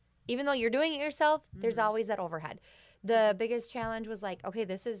line. Even though you're doing it yourself, there's always that overhead. The biggest challenge was like, okay,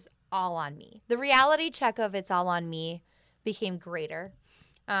 this is all on me. The reality check of it's all on me became greater.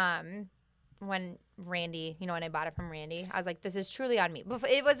 When Randy, when I bought it from Randy, I was like, this is truly on me.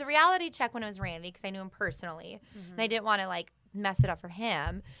 It was a reality check when it was Randy because I knew him personally. And I didn't want to like mess it up for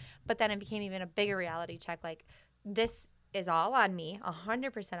him. But then it became even a bigger reality check. Like, this is all on me,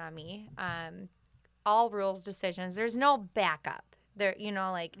 100% on me. All rules, decisions. There's no backup. There,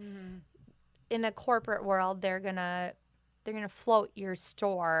 like in a corporate world, they're gonna float your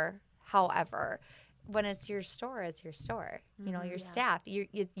store. However, when it's your store, it's your store. Your staff.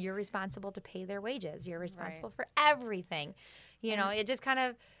 You're responsible to pay their wages. You're responsible for everything. It just kind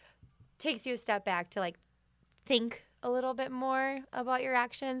of takes you a step back to like think a little bit more about your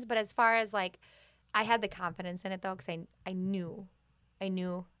actions. But as far as like, I had the confidence in it though, because I knew I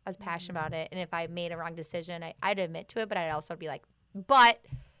was passionate about it. And if I made a wrong decision, I'd admit to it, but I'd also be like, but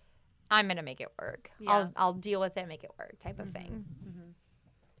I'm going to make it work. Yeah. I'll deal with it and make it work type of thing.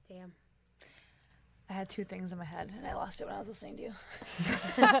 Damn. I had two things in my head, and I lost it when I was listening to you.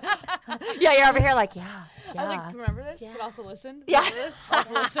 Yeah, you're over here like, yeah. I was like, remember this, but also listen. Yeah. Remember this,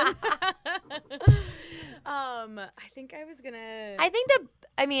 also listen. I think I was gonna. I think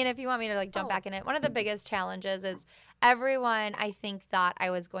if you want me to like jump back in it, one of the biggest challenges is everyone, I think, thought I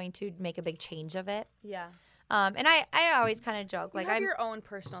was going to make a big change of it. Yeah. And I always kind of joke. Like, I'm have your own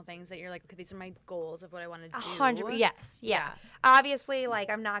personal things that you're like, okay, these are my goals of what I want to do. 100. Yes. Yeah. Obviously, like,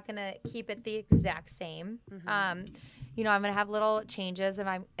 I'm not going to keep it the exact same. I'm going to have little changes.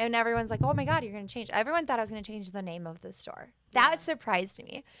 And everyone's like, oh, my God, you're going to change. Everyone thought I was going to change the name of the store. That surprised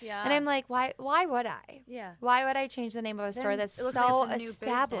me. Yeah. And I'm like, why would I? Yeah. Why would I change the name of a store that's so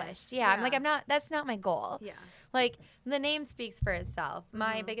established? Yeah. I'm like, that's not my goal. Yeah. Like, the name speaks for itself.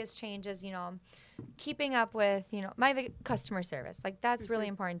 My biggest change is, keeping up with, my customer service. Like, that's really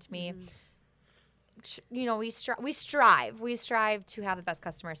important to me. We strive to have the best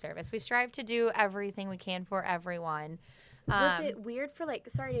customer service. We strive to do everything we can for everyone. Was it weird for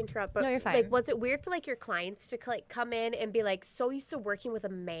sorry to interrupt, but no, you're fine. Like, was it weird for your clients to come in and be like so used to working with a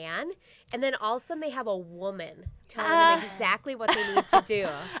man, and then all of a sudden they have a woman telling them exactly what they need to do?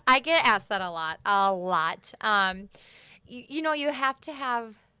 I get asked that a lot. You have to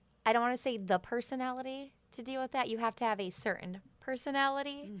have, I don't want to say the personality to deal with that. You have to have a certain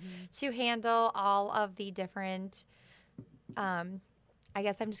personality to handle all of the different, I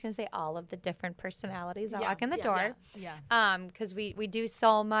guess I'm just going to say all of the different personalities that walk in the door. Yeah. Because we do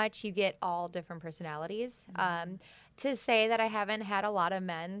so much, you get all different personalities. To say that I haven't had a lot of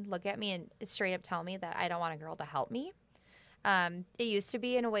men look at me and straight up tell me that I don't want a girl to help me. It used to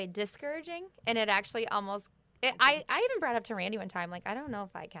be in a way discouraging, and it actually almost I even brought up to Randy one time, like, I don't know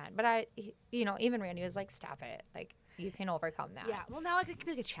if I can. But even Randy was like, stop it. Like, you can overcome that. Yeah. Well, now it could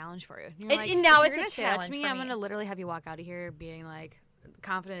be like a challenge for you. Now it's a challenge for me. I'm going to literally have you walk out of here being like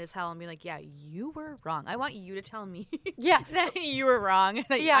confident as hell and be like, yeah, you were wrong. I want you to tell me that you were wrong and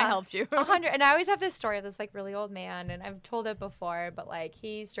that I helped you. 100. And I always have this story of this, like, really old man, and I've told it before, but, like,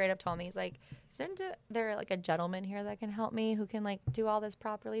 he straight up told me, he's like, isn't there, like, a gentleman here that can help me who can, like, do all this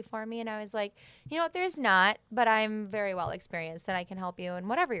properly for me? And I was like, there's not, but I'm very well experienced and I can help you and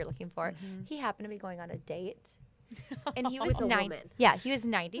whatever you're looking for. He happened to be going on a date. And he was 90. Yeah, he was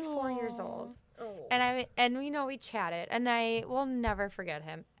 94 years old. Oh. And we chatted, and I will never forget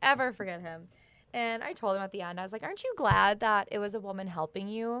him, ever forget him. And I told him at the end, I was like, aren't you glad that it was a woman helping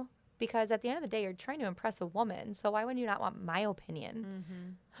you? Because at the end of the day, you're trying to impress a woman, so why would you not want my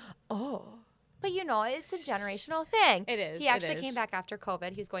opinion? Oh. But, it's a generational thing. It is. He actually came back after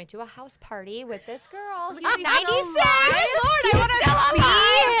COVID. He's going to a house party with this girl. He's 96. Lord, I want to see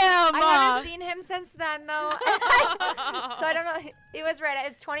him. I haven't seen him since then, though. So I don't know. It was right. It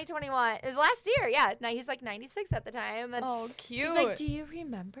was 2021. It was last year. Yeah. Now he's like 96 at the time. And cute. He's like, do you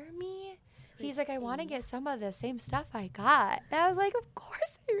remember me? He's like, I want to get some of the same stuff I got. And I was like, of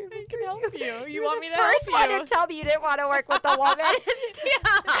course I remember. I can help you. You want me to help you? First one to tell me you didn't want to work with a woman.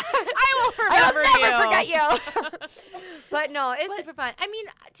 I will never forget you. But no, it's super fun. I mean,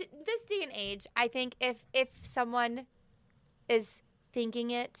 this day and age, I think if someone is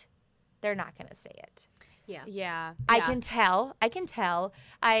thinking it, they're not going to say it. Yeah. I can tell.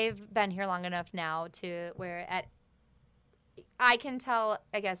 I've been here long enough now to where I can tell,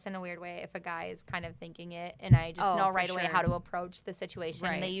 I guess, in a weird way, if a guy is kind of thinking it, and I just know right away how to approach the situation.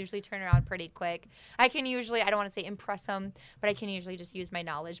 Right. And they usually turn around pretty quick. I can usually, I don't want to say impress them, but I can usually just use my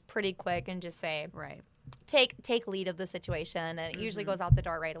knowledge pretty quick and just say, take lead of the situation, and it usually goes out the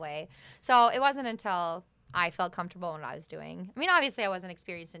door right away. So it wasn't until I felt comfortable in what I was doing. I mean, obviously, I wasn't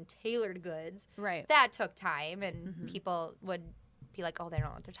experienced in tailored goods. Right. That took time, and people would be like, oh, they don't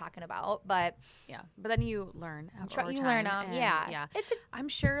know what they're talking about. But but then you learn over time. I'm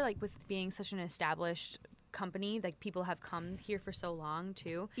sure, like, with being such an established company, like, people have come here for so long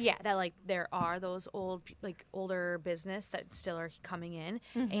too. Yes. That, like, there are those older business that still are coming in,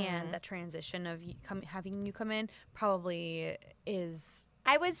 and that transition of having you come in probably is.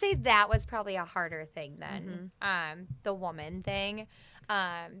 I would say that was probably a harder thing than the woman thing.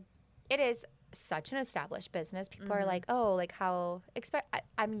 It is such an established business. People are like, oh, like, how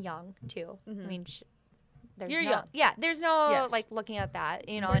I'm young too. I mean, you're young. Yeah, there's no like looking at that,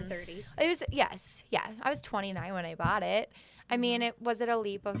 in 30s. It was I was 29 when I bought it. I mean, was it a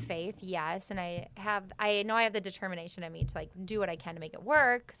leap of faith? Yes, and I know I have the determination in me to, like, do what I can to make it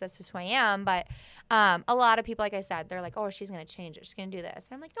work, because that's just who I am. But a lot of people, like I said, they're like, oh, she's gonna change it, she's gonna do this,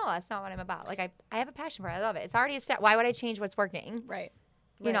 and I'm like, no, that's not what I'm about. Like, I have a passion for it. I love it. It's already a step. Why would I change what's working? Right.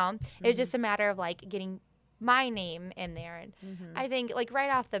 You know, it was just a matter of, like, getting my name in there. And I think, like, right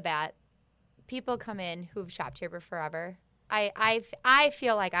off the bat, people come in who've shopped here for forever. I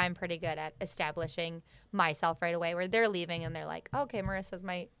feel like I'm pretty good at establishing myself right away where they're leaving and they're like, okay, Marissa's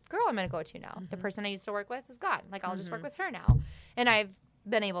my girl I'm going to go to now. The person I used to work with is gone. Like, I'll just work with her now. And I've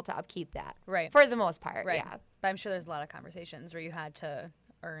been able to upkeep that. Right. For the most part, Right. yeah. But I'm sure there's a lot of conversations where you had to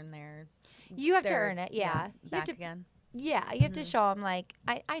earn You have to their- earn it, yeah. You have back to, again. yeah, you have to show them, like,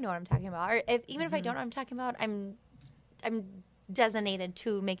 I know what I'm talking about. Or even if I don't know what I'm talking about, I'm designated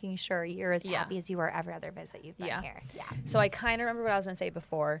to making sure you're as happy as you were every other visit you've been here. Yeah. So I kind of remember what I was going to say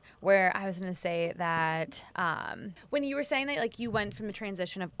before, where I was going to say that when you were saying that, like, you went from the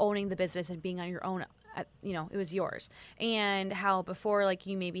transition of owning the business and being on your own, it was yours, and how before, like,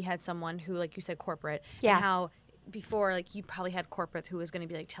 you maybe had someone who, like you said, corporate, and how before, like, you probably had corporate who was going to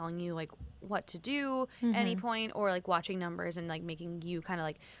be, like, telling you, like, what to do at any point, or, like, watching numbers and, like, making you kind of,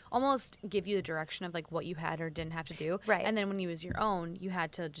 like, almost give you the direction of, like, what you had or didn't have to do. Right. And then when you was your own, you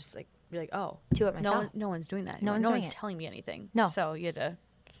had to just, like, be like, oh, Do it myself. no one's doing that No anymore. one's No doing one's it. telling me anything. No. So you had to.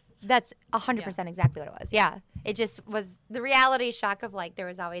 That's 100% exactly what it was. Yeah. It just was the reality shock of, like, there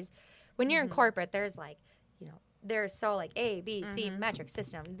was always, when you're in corporate, there's, like, there's so, like, A, B, C metric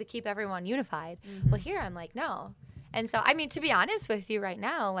system to keep everyone unified. Well, here I'm like, no. And so, I mean, to be honest with you right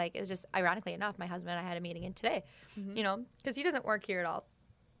now, like, it's just ironically enough, my husband and I had a meeting in today, because he doesn't work here at all.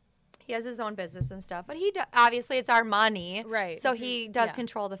 He has his own business and stuff, but obviously it's our money. Right. So he does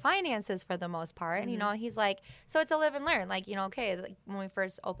control the finances for the most part. And, he's like, so it's a live and learn. Like, okay, like, when we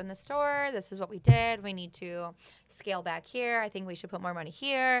first opened the store, this is what we did. We need to scale back here. I think we should put more money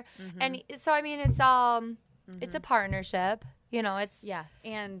here. And so, I mean, it's it's a partnership. It's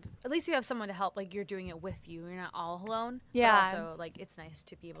and at least you have someone to help. Like, you're doing it with you. You're not all alone. Yeah. But also, like, it's nice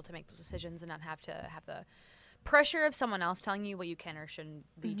to be able to make those decisions and not have to have the pressure of someone else telling you what you can or shouldn't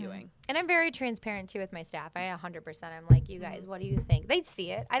be doing. And I'm very transparent too with my staff. I 100%. I'm like, you guys, what do you think? They see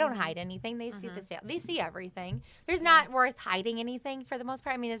it. I don't hide anything. They see the sale. They see everything. There's not worth hiding anything for the most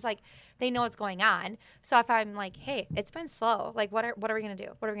part. I mean, it's like they know what's going on. So if I'm like, hey, it's been slow. Like, what are we gonna do?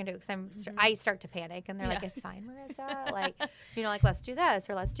 What are we gonna do? Because I start to panic, and they're like, it's fine, Marissa. Like, like, let's do this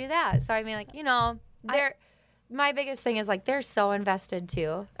or let's do that. So I mean, like, they're. My biggest thing is, like, they're so invested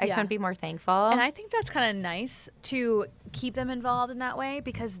too. I couldn't be more thankful. And I think that's kind of nice to keep them involved in that way,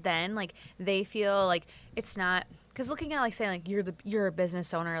 because then, like, they feel like it's not, because looking at, like, saying, like, you're a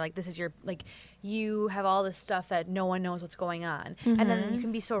business owner, like, this is your, like, you have all this stuff that no one knows what's going on, and then you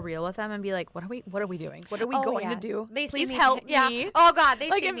can be so real with them and be like, what are we doing? What are we going to do? They Please see me. help Yeah. me. Oh God, they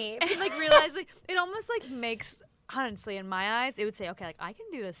Like, see me. and like realize, like, it almost, like, makes, honestly, in my eyes, it would say, okay, like, I can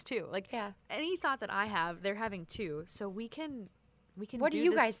do this too. Like, any thought that I have, they're having too. So we can. What do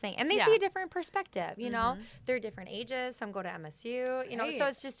you guys think? And they see a different perspective. They're different ages. Some go to MSU. So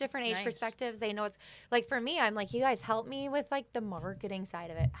it's just different age perspectives. They know it's like, for me, I'm like, you guys help me with, like, the marketing side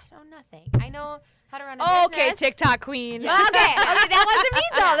of it. I know nothing. I know how to run a business. Okay, TikTok queen. Okay, that wasn't me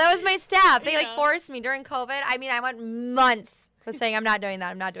though. That was my staff. They like forced me during COVID. I mean, I went months with saying I'm not doing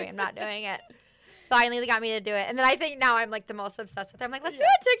that. I'm not doing it. Finally, they got me to do it. And then I think now I'm, like, the most obsessed with it. I'm like, let's do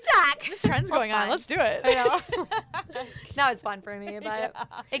a TikTok. This trend's going on. Let's do it. I know. Now it's fun for me, but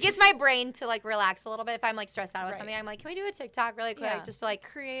it gets my brain to, like, relax a little bit. If I'm, like, stressed out with something, I'm like, can we do a TikTok really quick? Just to, like,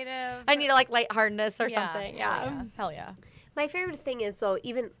 creative. I need to, like, lightheartedness or something. Yeah. Hell yeah. My favorite thing is, though,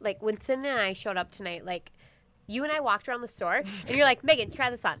 even, like, when Cindy and I showed up tonight, like, you and I walked around the store, and you're like, Megan, try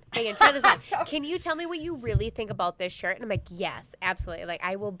this on. Megan, try this on. Can you tell me what you really think about this shirt? And I'm like, yes, absolutely. Like,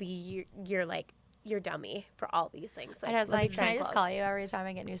 I will be your like, your dummy for all these things. Like, I was like, can I just call you every time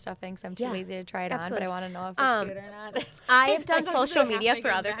I get new stuff in? Because I'm too lazy to try it on, but I want to know if it's cute or not. I have done Like, social just media half for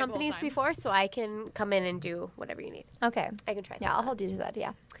naked other back all companies time. before, so I can come in and do whatever you need. Okay. I can try Yeah, I'll hold you to that,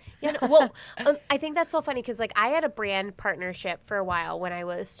 yeah. Yeah, no, well, I think that's so funny because, like, I had a brand partnership for a while when I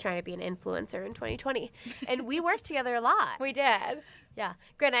was trying to be an influencer in 2020, and we worked together a lot. We did. Yeah.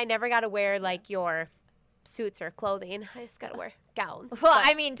 Granted, I never got to wear, like, your suits or clothing. I just got to wear gowns. Well,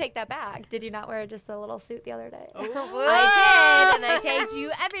 I mean, take that back. Did you not wear just a little suit the other day? I did, and I tagged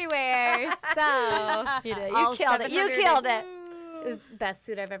you everywhere. So You did. all You killed it. You 700 killed it. it was the best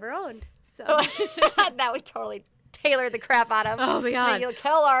suit I've ever owned. So That we totally tailored the crap out of. Oh, my God. You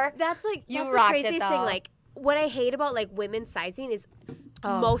killer. that's like You that's rocked the it, craziest thing. though. Like, what I hate about, like, women's sizing is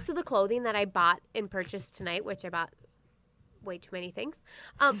most of the clothing that I bought and purchased tonight, which I bought way too many things,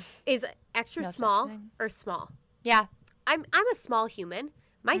 is extra No such small thing. or small. Yeah. I'm a small human.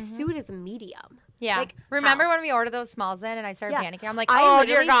 My suit is a medium. Yeah. Like, Remember how? when we ordered those smalls in and I started Yeah. panicking? I'm like, I oh,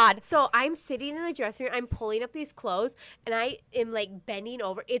 dear literally- God. So I'm sitting in the dressing room. I'm pulling up these clothes, and I am like bending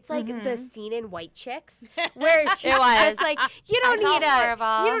over. It's like the scene in White Chicks where she's was. just like, you don't I felt need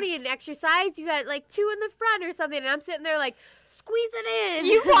horrible. you don't need an exercise. You got like 2 in the front or something, and I'm sitting there like, squeeze it in.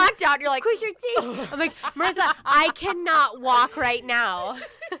 You walked out. You're like, Push your teeth. I'm like, Marissa, I cannot walk right now.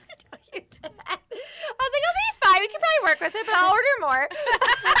 I was like, I'll be fine. We can probably work with it, but I'll order more.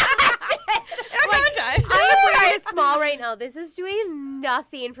 I am wearing a small right now. This is doing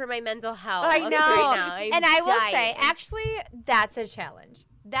nothing for my mental health. I know. Right now. I'm and I will dying. say, actually, that's a challenge.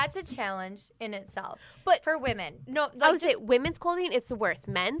 That's a challenge in itself. But for women, no, like I would say just, women's clothing is the worst.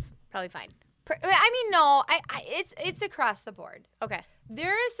 Men's probably fine. I mean, no, it's across the board. Okay.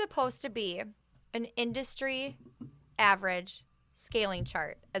 There is supposed to be an industry average scaling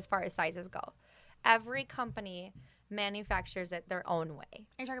chart as far as sizes go. Every company manufactures it their own way.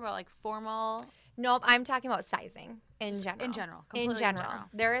 Are you talking about like formal? Nope, I'm talking about sizing in general. In general, In completely general. in general.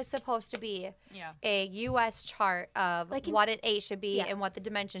 There is supposed to be Yeah. a U.S. chart of Like what an A should be yeah. and what the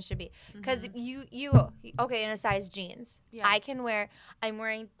dimensions should be. Because okay, in a size jeans, Yeah. I'm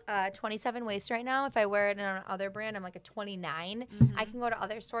wearing 27 waist right now. If I wear it in another brand, I'm like a 29. I can go to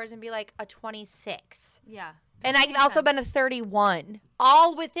other stores and be like a 26. Yeah. And I've also been a 31,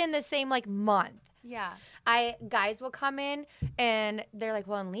 all within the same like month. Yeah. Guys will come in and they're like,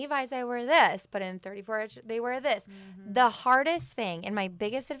 well, in Levi's I wear this, but in 34 they wear this. The hardest thing and my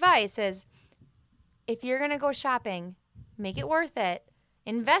biggest advice is if you're gonna go shopping, make it worth it,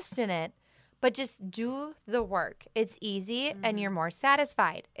 invest in it, but just do the work. It's easy and you're more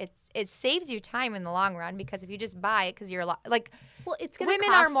satisfied. It saves you time in the long run because if you just buy it because you're like Well, it's gonna women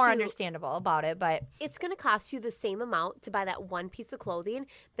cost are more you, understandable about it, but It's gonna cost you the same amount to buy that one piece of clothing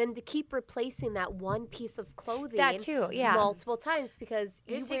than to keep replacing that one piece of clothing that too, yeah. multiple times because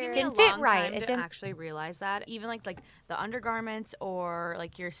It's you taken wear me a Didn't fit long right. time It to didn't- actually realize that. Even like the undergarments or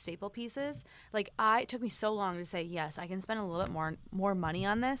like your staple pieces. Like it took me so long to say yes, I can spend a little bit more money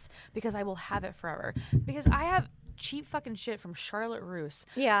on this because I will have it forever. Because I have cheap fucking shit from Charlotte Russe.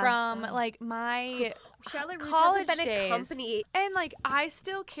 Yeah. From like my Charlotte Russe college hasn't been days. a company. And like I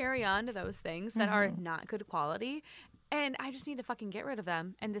still carry on to those things that are not good quality. And I just need to fucking get rid of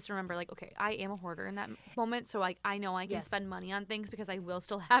them and just remember, like, okay, I am a hoarder in that moment. So, like, I know I can Yes. spend money on things because I will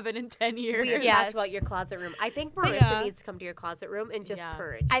still have it in 10 years. We already Yes. talked about your closet room. I think Marissa Yeah. needs to come to your closet room and just Yeah.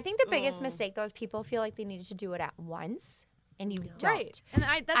 purge. I think the biggest mistake though is people feel like they need to do it at once, and you don't. Right. And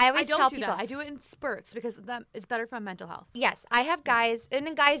I I always don't tell do people- that. I do it in spurts because that it's better for my mental health. Yes, I have guys, and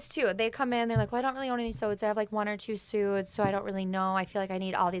then guys too. They come in, they're like, "Well, I don't really own any suits. I have like 1 or 2 suits, so I don't really know. I feel like I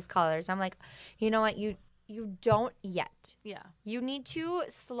need all these colors." I'm like, you know what? You don't yet. Yeah. You need to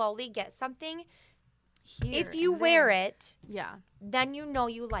slowly get something. Here If you and wear there. it, Yeah. then you know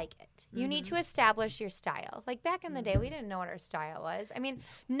you like it. You need to establish your style. Like back in the day, we didn't know what our style was. I mean,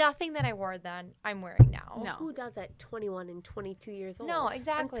 nothing that I wore then I'm wearing now. No. Who does that 21 and 22 years old? No,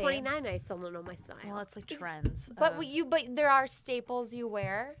 exactly. I'm 29 I still don't know my style. Well, it's like trends. But but there are staples you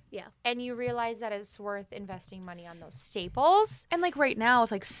wear. Yeah. And you realize that it's worth investing money on those staples. and like right now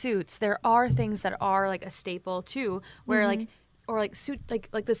with like suits, there are things that are like a staple too, where like or like suit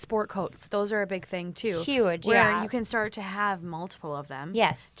like the sport coats. Those are a big thing too. Huge, where yeah. you can start to have multiple of them.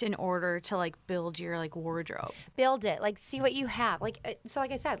 Yes. In order to like build your like wardrobe. Build it. Like see what you have. Like so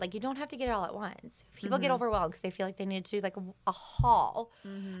like I said, like you don't have to get it all at once. People get overwhelmed because they feel like they need to do like a haul.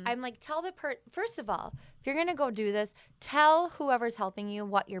 I'm like tell first of all, if you're going to go do this, tell whoever's helping you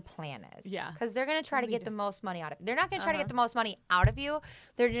what your plan is. Yeah. Cuz they're going to try to get the most money out of it. They're not going to try to get the most money out of you.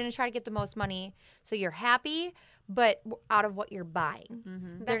 They're going to try to get the most money so you're happy, but out of what you're buying.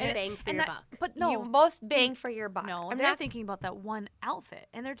 Best bang for your buck. But no, You most bang for your buck. no, I'm they're not thinking about that one outfit,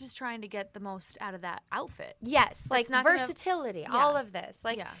 and they're just trying to get the most out of that outfit. Yes, like not gonna- versatility, all of this.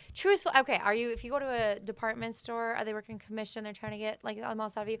 Like, Yeah. truthful. Okay, if you go to a department store, are they working commission? They're trying to get like the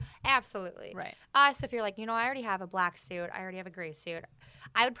most out of you? Absolutely. Right. Us, if you're like, I already have a black suit, I already have a gray suit,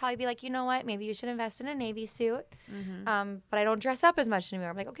 I would probably be like, you know what? Maybe you should invest in a navy suit. But I don't dress up as much anymore.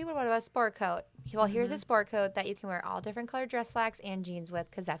 I'm like, okay, what about a sport coat? Well, here's a sport coat that you can wear all different colored dress slacks and jeans with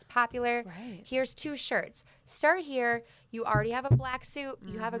because that's popular. Right. Here's 2 shirts. Start here. You already have a black suit.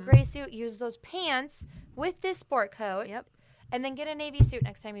 You have a gray suit. Use those pants with this sport coat. Yep. And then get a navy suit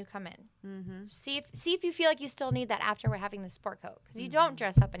next time you come in. See if you feel like you still need that after we're having the sport coat because you don't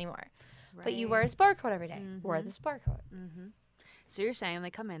dress up anymore. But you wear a sport coat every day. Wear the sport coat. So you're saying when they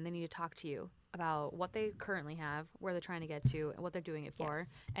come in, they need to talk to you about what they currently have, where they're trying to get to, and what they're doing it for,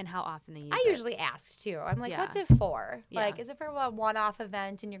 Yes. and how often they use I it. usually ask too. I'm like, Yeah. what's it for? Yeah. Like, is it for a one-off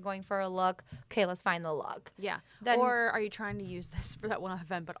event and you're going for a look? Okay, let's find the look. Yeah. Then- or are you trying to use this for that one-off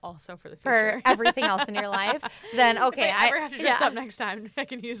event, but also for the For future? everything else in your life, then okay, if I ever have to dress up next time, I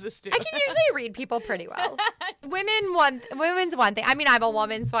can use this too. I can usually read people pretty well. Women's one thing. I mean, I'm a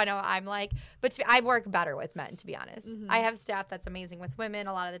woman, so I know I'm like, but I work better with men, to be honest. I have staff that's amazing with women.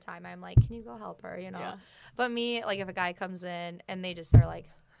 A lot of the time, I'm like, can you go help her? You know. Yeah. But me, like, if a guy comes in and they just are like,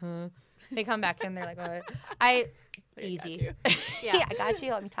 huh? They come back in, they're like, what? Easy. Yeah, I got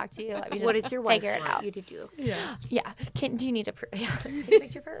you. Let me talk to you. Let me just What does your wife figure it want out. you to do? Yeah. Yeah. Do you need to take a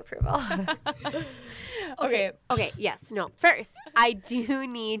picture for approval? Okay. Okay, yes, no. First, I do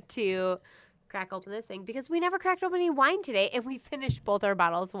need to crack open this thing because we never cracked open any wine today and we finished both our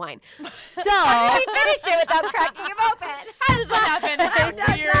bottles of wine. So, we finished it without cracking them open. How does that happen? How does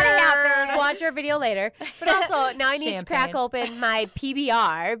that happen? watch our video later. But also, now I need to crack Champagne. open my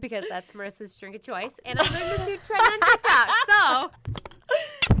PBR because that's Marissa's drink of choice. And I'm learning this new trend on TikTok. So,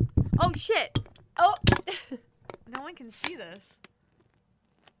 oh shit. Oh. No one can see this.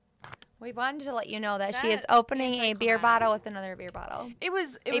 We wanted to let you know that she That is opening a beer anticlimactic. bottle with another beer bottle. It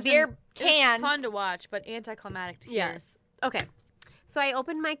was beer can. It was fun to watch, but anticlimactic to hear. Yes. Okay. So I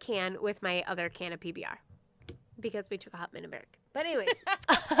opened my can with my other can of PBR because we took a hot minute break. But anyways,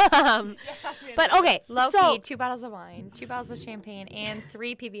 but okay. Low so, key, 2 bottles of wine, 2 bottles of champagne, and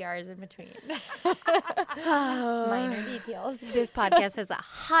 3 PBRs in between. Minor details. This podcast is a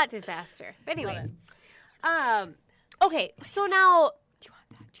hot disaster. But anyways, okay. So now, Do you want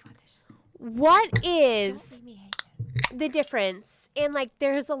that? Do you want this? what is Don't leave me hanging. the difference? And like,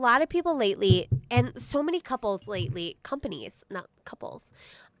 there's a lot of people lately, and so many couples lately, companies, not couples,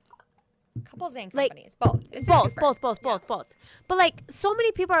 Couples and Like, companies. Both. It's a both. twofer. But like, so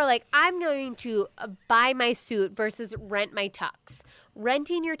many people are like, I'm going to buy my suit versus rent my tux.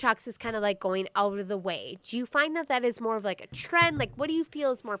 Renting your tux is kind of like going out of the way. Do you find that that is more of like a trend? Like, what do you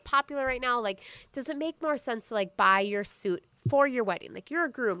feel is more popular right now? Like, does it make more sense to like buy your suit for your wedding? Like, you're a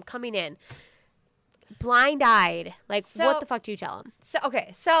groom coming in, blind-eyed. Like, So- what the fuck do you tell them?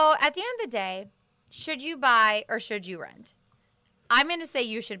 So at the end of the day, should you buy or should you rent? I'm going to say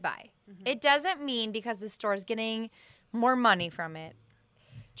you should buy. It doesn't mean because the store's getting more money from it.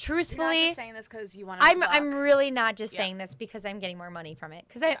 You're not Truthfully, just saying this because you want to. I'm really not just Yeah. saying this because I'm getting more money from it.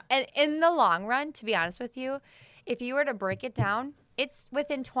 Because Yeah. and in the long run, to be honest with you, if you were to break it down, it's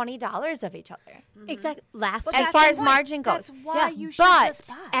within $20 of each other. Exactly. Last As week- far as margin goes. That's why Yeah, you should but just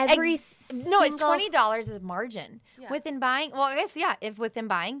buy. every No, it's single- $20 is margin. Yeah. Within buying, well, I guess, yeah, if within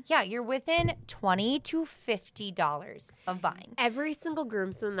buying, yeah, you're within $20 to $50 of buying. Every single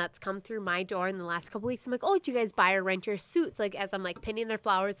groomsman that's come through my door in the last couple weeks, I'm like, oh, did you guys buy or rent your suits? Like, as I'm like pinning their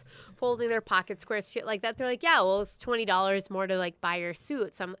flowers, folding their pocket squares, shit like that. They're like, yeah, well, it's $20 more to like buy your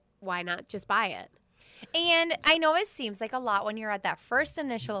suit. So why not just buy it? And I know it seems like a lot when you're at that first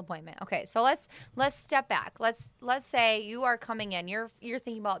initial appointment. Okay, so let's step back. Let's say you are coming in. You're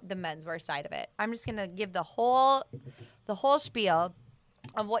thinking about the menswear side of it. I'm just gonna give the whole spiel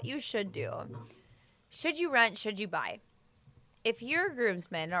of what you should do. Should you rent? Should you buy? If your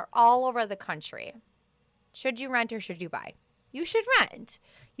groomsmen are all over the country, should you rent or should you buy? You should rent.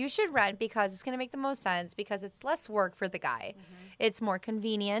 You should rent because it's going to make the most sense because it's less work for the guy. It's more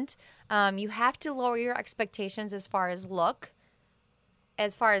convenient. You have to lower your expectations as far as look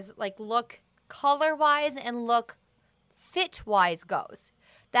color-wise and look fit-wise goes.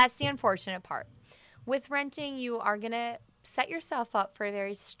 That's the unfortunate part. With renting, you are going to set yourself up for a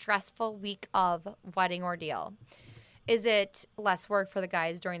very stressful week of wedding ordeal. Is it less work for the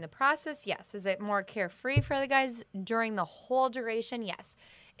guys during the process? Yes. Is it more carefree for the guys during the whole duration? Yes.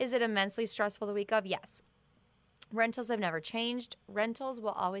 Is it immensely stressful the week of? Yes. Rentals have never changed. Rentals will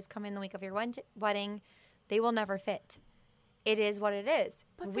always come in the week of your wedding. They will never fit. It is what it is.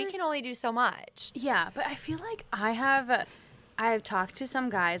 But We can there's- only do so much. Yeah, but I feel like I've talked to some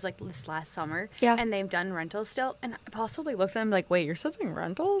guys like this last summer, Yeah. and they've done rentals still, and I possibly looked at them like, wait, you're still doing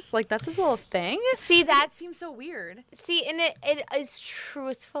rentals? Like that's this little thing? See, It that's seems so weird. and it is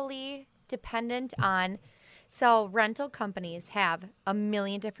truthfully dependent on. So rental companies have a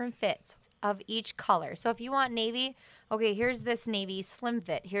million different fits of each color. So if you want navy, okay, here's this navy slim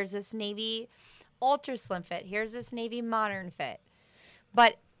fit. Here's this navy ultra slim fit. Here's this navy modern fit.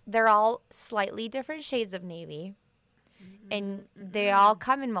 But they're all slightly different shades of navy. And they all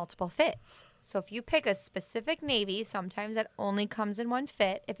come in multiple fits. So if you pick a specific navy, sometimes that only comes in one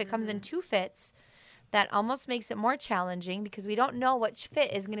fit. If it comes in 2 fits, that almost makes it more challenging because we don't know which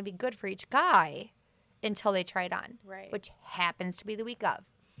fit is going to be good for each guy until they try it on, Right. which happens to be the week of.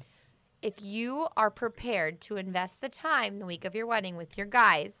 if you are prepared to invest the time the week of your wedding with your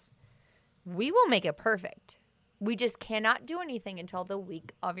guys, we will make it perfect. We just cannot do anything until the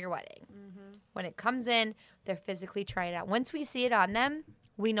week of your wedding. Mm-hmm. When it comes in, they're physically trying it out. Once we see it on them,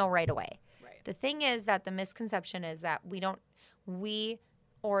 we know right away. Right. The thing is that the misconception is that we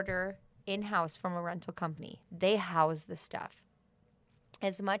order in-house from a rental company. They house the stuff.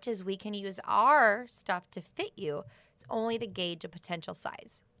 As much as we can use our stuff to fit you, it's only to gauge a potential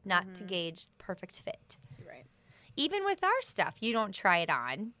size, not to gauge perfect fit. Right. Even with our stuff, you don't try it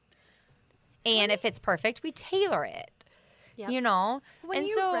on. And if it's perfect, we tailor it. Yep. You know? When and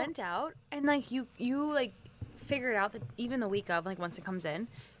you so, rent out and like you like figure it out that even the week of, like once it comes in,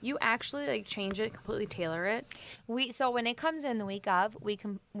 you actually like change it, completely tailor it. So when it comes in the week of, we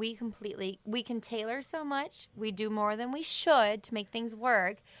can tailor so much. We do more than we should to make things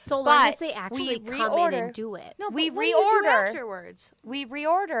work. So long as they actually come in and do it. No, we what do you do reorder afterwards. We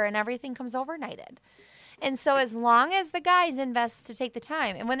reorder and everything comes overnighted. And so as long as the guys invest to take the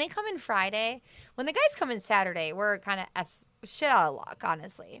time, and when they come in Friday, when the guys come in Saturday, we're kind of shit out of luck,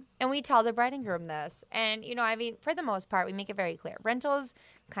 honestly. And we tell the bride and groom this. And, you know, I mean, for the most part, we make it very clear. Rentals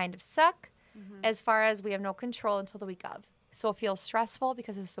kind of suck as far as we have no control until the week of. So it feels stressful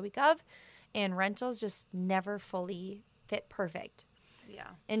because it's the week of. And rentals just never fully fit perfect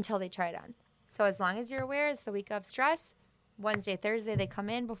until they try it on. So as long as you're aware, it's the week of stress. Wednesday, Thursday, they come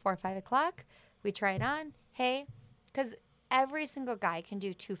in before 5 o'clock. We try it on. Hey, because every single guy can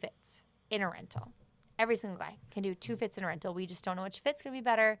do 2 fits in a rental. Every single guy can do 2 fits in a rental. We just don't know which fit's going to be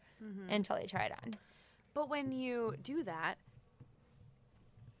better until they try it on. But when you do that,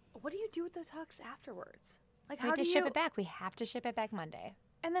 what do you do with the tux afterwards? Like, how do you ship it back? We have to ship it back Monday.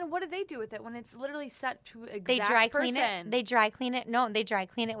 And then what do they do with it when it's literally set to exact They dry clean person? it. They dry clean it. No, they dry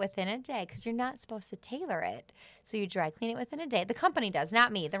clean it within a day because you're not supposed to tailor it. So you dry clean it within a day. The company does,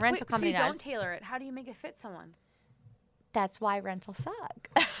 not me. The rental company so you does. don't tailor it. How do you make it fit someone? That's why rentals suck.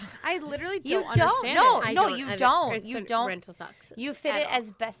 I literally You don't don't. understand No, it. no, you don't. You don't. Rental sucks. You fit it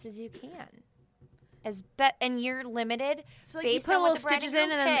as best as you can. And you're limited So like based you put on a what little the bride stitches and in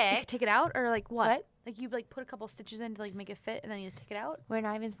groom and then you pick. take it out, or like what? What? Like you like put a couple stitches in to like make it fit and then you take it out. We're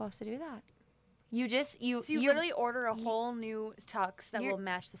not even supposed to do that. You just So you literally order a whole new tux that will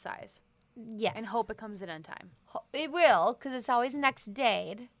match the size. Yes. And hope it comes in on time. It will, because it's always next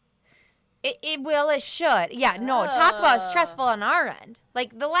day. It will, it should. Yeah, no, talk about stressful on our end.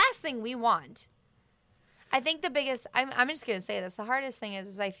 Like, the last thing we want. I think the biggest, I'm just going to say this, the hardest thing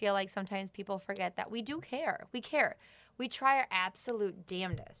is I feel like sometimes people forget that we do care. We care. We try our absolute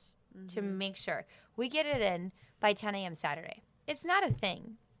damnedest to make sure we get it in by 10 a.m. Saturday. It's not a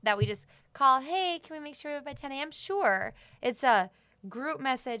thing that we just call, hey, can we make sure by 10 a.m.? Sure. It's a group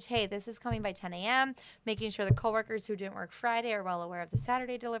message, hey, this is coming by 10 a.m., making sure the coworkers who didn't work Friday are well aware of the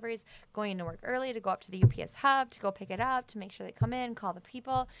Saturday deliveries, going to work early to go up to the UPS hub, to go pick it up, to make sure they come in, call the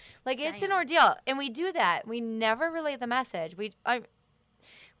people. Like, it's an ordeal. And we do that. We never relay the message. We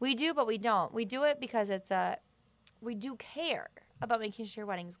do, but we don't. We do it because we do care about making sure your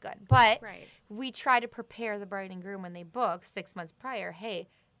wedding's good. But we try to prepare the bride and groom when they book 6 months prior, hey,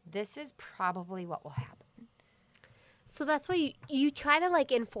 this is probably what will happen. So that's why you try to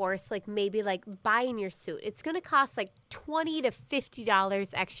like enforce like maybe like buying your suit. It's going to cost like $20 to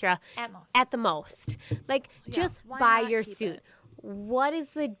 $50 extra at the most. Like just buy your suit. What is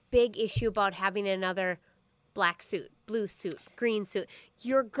the big issue about having another black suit, blue suit, green suit?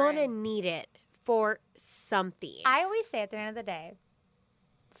 You're going to need it for something. I always say at the end of the day,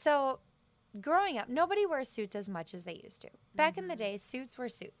 so growing up, nobody wears suits as much as they used to. Back in the day, suits were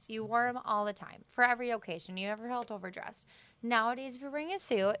suits. You wore them all the time for every occasion. You never felt overdressed. Nowadays, if you're wearing a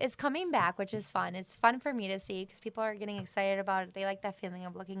suit, it's coming back, which is fun. It's fun for me to see because people are getting excited about it. They like that feeling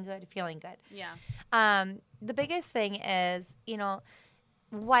of looking good, feeling good. Yeah. The biggest thing is,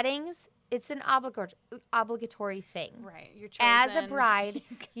 weddings, it's an obligatory thing. Right. You're chosen. As a bride,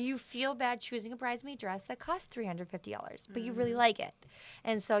 you feel bad choosing a bridesmaid dress that costs $350, but you really like it.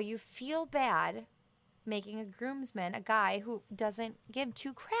 And so you feel bad making a groomsman, a guy who doesn't give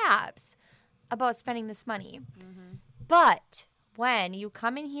two craps about spending this money. But when you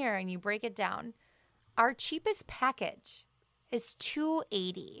come in here and you break it down, our cheapest package is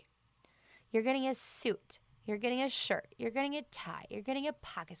 $280. You're getting a suit. You're getting a shirt. You're getting a tie. You're getting a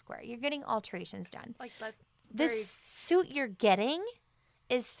pocket square. You're getting alterations done. Like that's this suit you're getting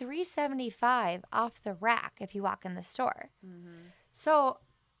is $375 off the rack if you walk in the store. So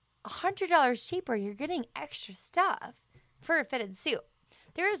 $100 cheaper, you're getting extra stuff for a fitted suit.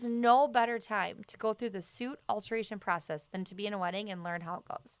 There is no better time to go through the suit alteration process than to be in a wedding and learn how it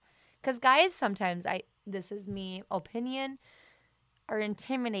goes. Because guys, sometimes this is me opinion, are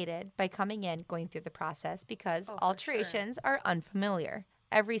intimidated by coming in, going through the process because Oh, for alterations are unfamiliar.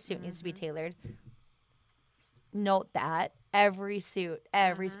 Every suit needs to be tailored. Note that every suit,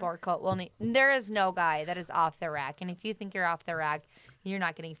 every sport coat will need. There is no guy that is off the rack, and if you think you're off the rack, you're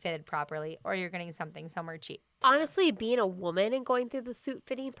not getting fitted properly, or you're getting something somewhere cheap. Honestly, being a woman and going through the suit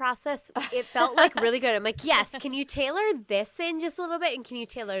fitting process, it felt like really good. I'm like, yes, can you tailor this in just a little bit, and can you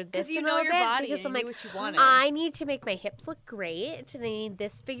tailor this you in know a little your bit? body Because and I'm you like, knew what you wanted. I need to make my hips look great, and I need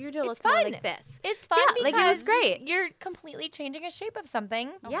this figure to look more fun. like this. It's fun Yeah, because like, it was great. you're completely changing a shape of something.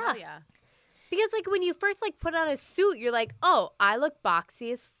 Oh, Yeah. hell yeah. Because like when you first like put on a suit, you're like, oh, I look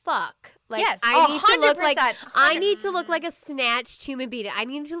boxy as fuck. Like Yes, I need to look like 100%. I need to look like a snatched human being. I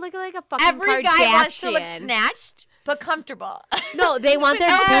need to look like a fucking Every guy wants to look Kardashian. snatched but comfortable. No, they want their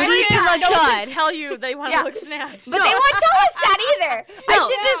Every booty to guy look They good. tell you they want to Yeah. look snatched. But they won't tell us that either. I No.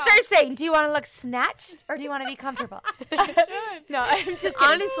 should just start saying, do you want to look snatched or do you want to be comfortable? No, I'm just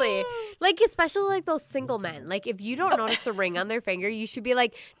kidding. Honestly, like especially like those single men. Like if you don't notice a ring on their finger, you should be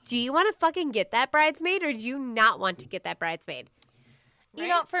like, do you want to fucking get that bridesmaid or do you not want to get that bridesmaid? You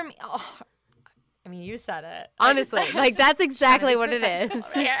know, for me, I mean, you said it. Honestly, like that's exactly what it is.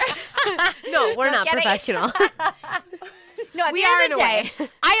 No, we're not get it. professional. No, at We the end are of the in a day, way.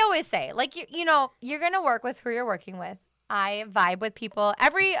 I always say, like, you know, you're going to work with who you're working with. I vibe with people.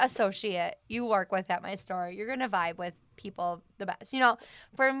 Every associate you work with at my store, you're going to vibe with people the best. You know,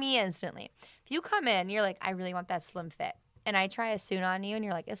 for me, instantly. If you come in, you're like, I really want that slim fit. And I try a suit on you, and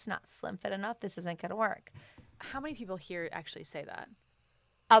you're like, it's not slim fit enough. This isn't going to work. How many people here actually say that?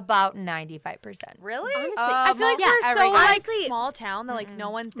 About 95%. Really? Honestly, I feel like most we're so every- like honestly- small town that like no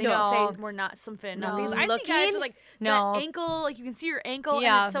one thinks No. to say we're not slim fit enough. No. Because I see guys Looking- with like No. that ankle, like you can see your ankle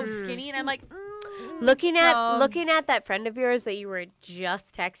Yeah. and it's so skinny, and I'm like, Looking No. at that friend of yours that you were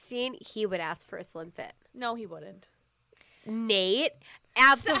just texting, he would ask for a slim fit. no, he wouldn't. Nate,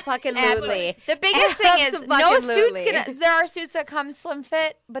 absolutely. The biggest thing is no suits Abso-fucking-lutely. gonna. There are suits that come slim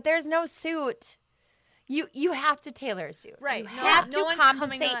fit, but there's no suit. You have to tailor a suit. Right. You No- have no to one's coming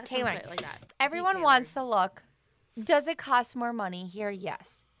compensate on that slim tailoring. fit like that. Everyone Detailing. wants to look. Does it cost more money here?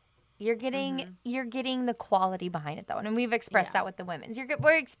 Yes. You're getting the quality behind it though, and we've expressed that with the women's.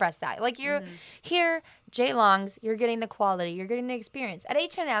 We express that like you're here, J Longs. You're getting the quality. You're getting the experience at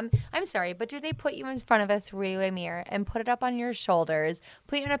H&M. I'm sorry, but do they put you in front of a three-way mirror and put it up on your shoulders,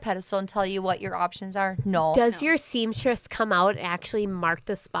 put you on a pedestal, and tell you what your options are? No. Does your seamstress come out and actually mark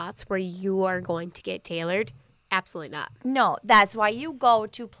the spots where you are going to get tailored? Absolutely not. No. That's why you go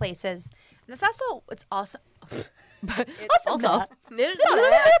to places. And it's also Also, that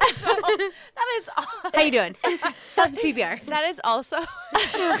is how you doing? How's the PBR? that is also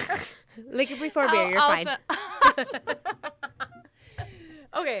Lick it before beer. You're fine.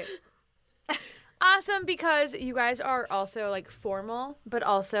 Okay. Awesome, because you guys are also like formal, but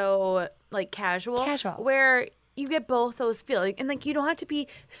also like casual. Casual. Where you get both those feelings, and like you don't have to be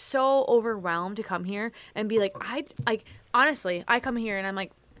so overwhelmed to come here and be like, honestly, I come here and I'm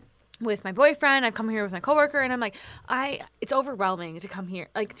like, with my boyfriend, I've come here with my coworker, and I'm like, it's overwhelming to come here,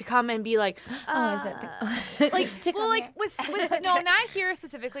 like to come and be like, Is it? like, To well, come like here. with no, not here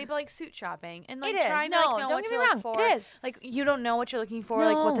specifically, but like suit shopping and like It is. trying to No, like know don't what get to me look wrong. for. It is. Like you don't know what you're looking for,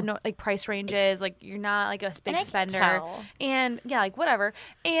 like what the No. like price range is. Like you're not like a big I can spender, tell. and yeah, like whatever.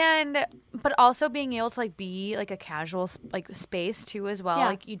 And but also being able to like be like a casual like space too as well. Yeah.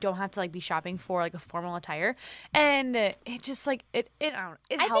 Like you don't have to like be shopping for like a formal attire, and it just like it I don't know,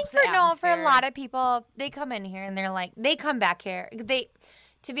 it I think helps for the for a atmosphere. lot of people, they come in here and they're like, they come back here.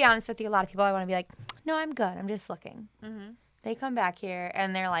 To be honest with you, a lot of people, I want to be like, no, I'm good. I'm just looking. They come back here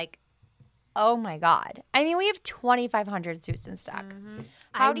and they're like, oh my God. I mean, we have 2,500 suits in stock.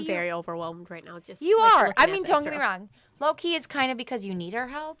 How I'm do you? very overwhelmed right now. Just You like, are. looking I at mean, this don't get me row. wrong. Low key, it's kind of because you need our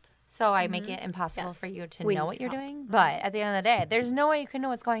help. So I make it impossible Yes. for you to We know need what you're help. doing. But at the end of the day, there's no way you can know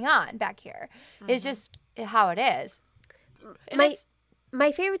what's going on back here. It's just how it is. And My it's-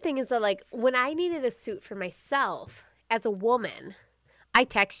 my favorite thing is that like when I needed a suit for myself as a woman, I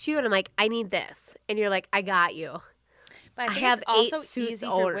text you and I'm like, I need this, and you're like, I got you. But I think have it's also 8 suits easy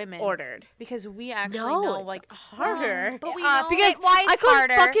for or- women ordered. because we actually No, know it's like harder. But we Uh, know because why I it's couldn't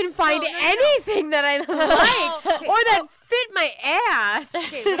harder. fucking find No. anything that I like or that fit my ass.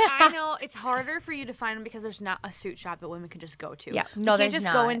 Okay, but I know it's harder for you to find them because there's not a suit shop that women can just go to. Yeah. You No, can't there's just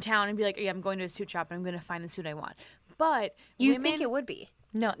not. go in town and be like, yeah, I'm going to a suit shop and I'm going to find the suit I want. But You women, think it would be?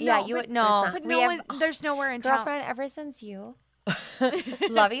 No, yeah, No, you but- would no. but we no have one, there's nowhere in town. girlfriend ever since you.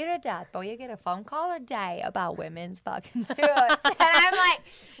 Love you to death, but we get a phone call a day about women's fucking suits, and I'm like,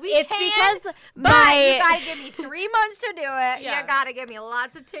 It's because my you gotta give me 3 months to do it. Yeah. You gotta give me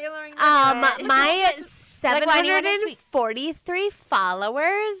lots of tailoring. To do it. my Like, why do you want next week? 743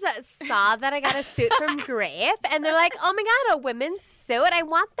 followers saw that I got a suit from Grape, and they're like, "Oh my god, a women's suit! I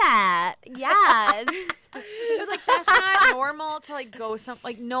want that." Yes. But like that's not normal to like go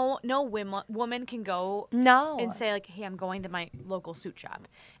like no woman can go No. and say like, hey, I'm going to my local suit shop,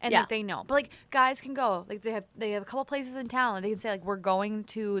 and Yeah. like they know. But like guys can go, like they have a couple places in town, and they can say like, we're going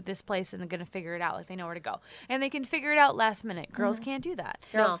to this place, and they're gonna figure it out. Like they know where to go, and they can figure it out last minute. Girls can't do that.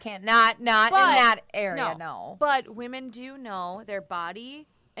 Girls No. can't. Not in But- that area, no. But women do know their body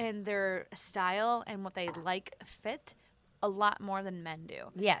and their style and what they like fit a lot more than men do.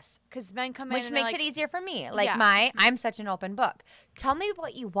 Yes. Because men come in Which and makes they're it like, easier for me. Like Yeah. I'm such an open book. Tell me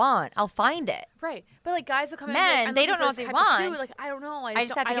what you want. I'll find it. right. But like guys will come in Men, and be like, I'm they looking don't know for what this they type of suit. want. Like I don't know. I just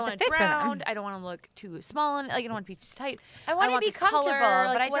just have to I don't get want the it fit for them. round. I don't want to look too small and like I don't want to be too tight. I want to be this comfortable, color, but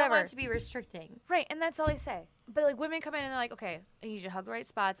like, I don't whatever. want it to be restricting. Right, and that's all I say. But like women come in and they're like, okay, I need you to hug the right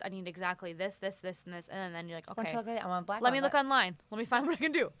spots. I need exactly this, and this, and then you're like, I want okay, to look at I want black. let me look online. Let me find what I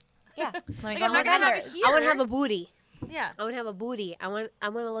can do. Yeah. Let me Like, go I'm not look gonna at have others. it here. I want to have a booty. Yeah, I want to have a booty. I want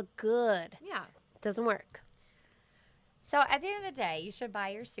to look good. yeah. Doesn't work. So at the end of the day, you should buy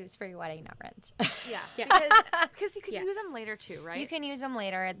your suits for your wedding, not rent. Yeah, Yeah. because you can Yes. use them later too, right? You can use them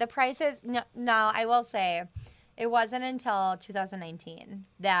later. The prices, no, I will say, it wasn't until 2019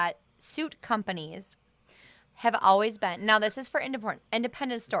 that suit companies have always been. Now, this is for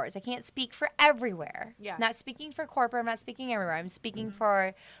independent stores. I can't speak for everywhere. Yeah. Not speaking for corporate. I'm not speaking everywhere. I'm speaking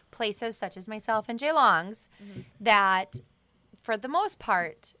for places such as myself and Jay Long's that, for the most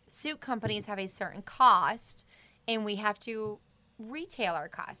part, suit companies have a certain cost, and we have to retail our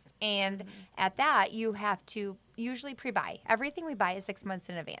cost. And at that, you have to usually pre-buy. Everything we buy is 6 months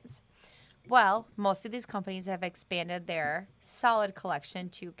in advance. Well, most of these companies have expanded their solid collection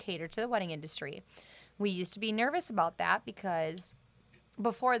to cater to the wedding industry. We used to be nervous about that because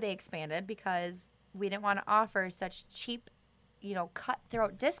before they expanded, because we didn't want to offer such cheap,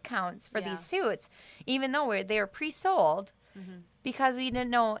 cutthroat discounts for Yeah. these suits, even though they were pre-sold, because we didn't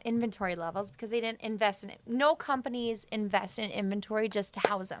know inventory levels, because they didn't invest in it. No companies invest in inventory just to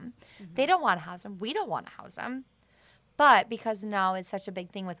house them. They don't want to house them. We don't want to house them. But because now it's such a big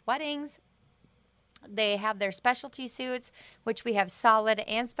thing with weddings, they have their specialty suits, which we have solid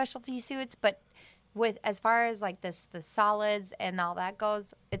and specialty suits, but with as far as like the solids and all that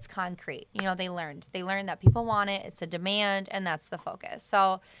goes, it's concrete. They learned that people want it. It's a demand, and that's the focus.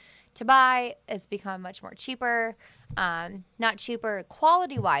 So to buy, it's become much more cheaper. Not cheaper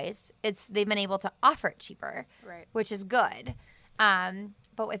quality wise. They've been able to offer it cheaper, Right. which is good.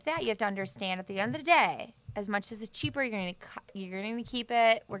 But with that, you have to understand at the end of the day, as much as it's cheaper, you're going to keep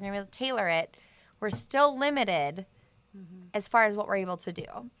it. We're going to be able to tailor it. We're still limited as far as what we're able to do.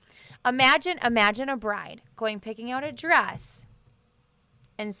 Imagine a bride picking out a dress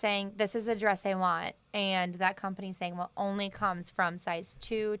and saying, this is a dress I want. And that company saying, well, only comes from size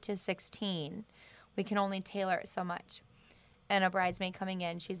 2 to 16. We can only tailor it so much. And a bridesmaid coming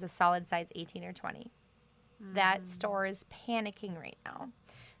in, she's a solid size 18 or 20. That store is panicking right now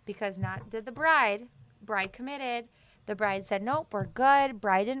because not did the bride committed. The bride said, nope, we're good.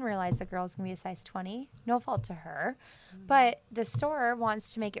 Bride didn't realize the girl's going to be a size 20. No fault to her. But the store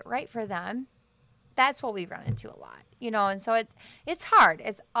wants to make it right for them. That's what we run into a lot, and so it's hard.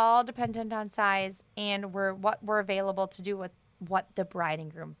 It's all dependent on size and what we're available to do with what the bride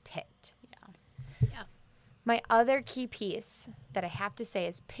and groom picked. Yeah. My other key piece that I have to say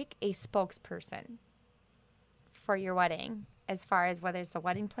is pick a spokesperson for your wedding, as far as whether it's a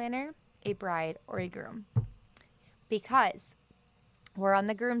wedding planner, a bride, or a groom. Because we're on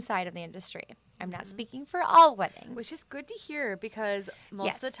the groom side of the industry. I'm not speaking for all weddings. Which is good to hear because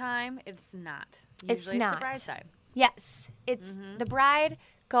most of the Yes. time it's not. It's Usually not. the bride side. Yes. It's the bride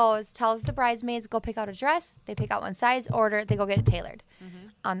tells the bridesmaids, go pick out a dress. They pick out one size, order, they go get it tailored.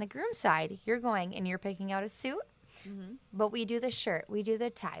 On the groom side, you're going and you're picking out a suit. But we do the shirt, we do the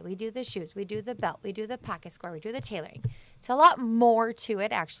tie, we do the shoes, we do the belt, we do the pocket square, we do the tailoring. It's a lot more to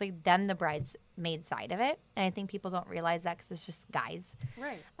it, actually, than the bridesmaid side of it. And I think people don't realize that because it's just guys.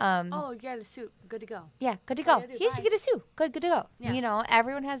 Right. Um, Oh, you got a suit. Good to go. Yeah, good to All go. you gotta do, He used to bye. get a suit. Good to go. Yeah.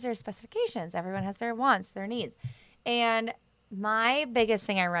 Everyone has their specifications. Everyone has their wants, their needs. And my biggest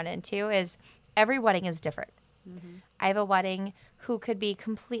thing I run into is every wedding is different. I have a wedding who could be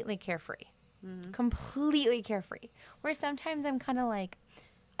completely carefree. Completely carefree. Where sometimes I'm kind of like,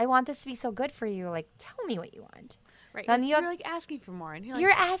 I want this to be so good for you. Like, tell me what you want. Right. Then You're you like asking for more, and you're like,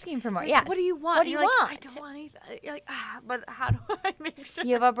 You're asking for more. like, Yes. What do you want? What do you You're like, want? I don't want anything. You're like, but how do I make sure?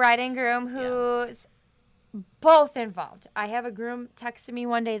 You have a bride and groom who's both involved. I have a groom texting me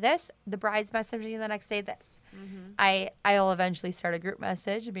one day this, the bride's messaging me the next day this. I'll eventually start a group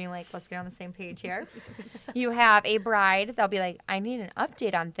message being like, let's get on the same page here. You have a bride, they'll be like, I need an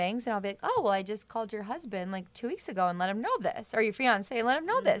update on things. And I'll be like, oh, well, I just called your husband like 2 weeks ago and let him know this. Or your fiance and let him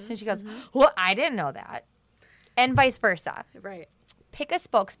know this. And she goes, well, I didn't know that. And vice versa. Right. Pick a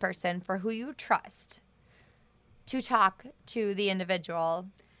spokesperson for who you trust to talk to the individual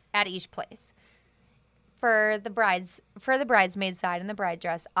at each place. For the bridesmaid side and the bride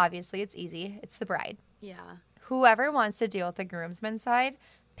dress, obviously it's easy. It's the bride. Yeah. Whoever wants to deal with the groomsman side,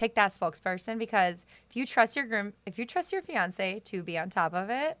 pick that spokesperson, because if you trust your fiance to be on top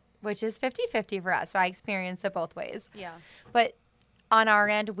of it, which is 50-50 for us, so I experience it both ways. Yeah. But on our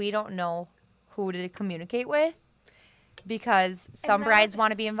end, we don't know who to communicate with, because some brides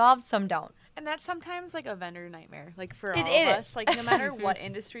want to be involved, some don't. And that's sometimes like a vendor nightmare, like for It all of is. us. Like no matter what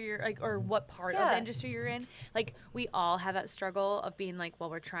industry you're like, or what part of the industry you're in, like we all have that struggle of being like, well,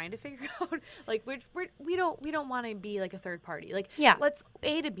 we're trying to figure out, like we don't want to be like a third party. Like let's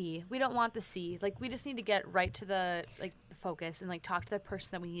A to B. We don't want the C. Like we just need to get right to the like focus and like talk to the person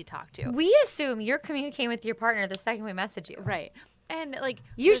that we need to talk to. We assume you're communicating with your partner the second we message you. Right. And like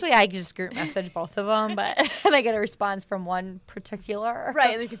usually I just group message both of them, but I get a response from one particular.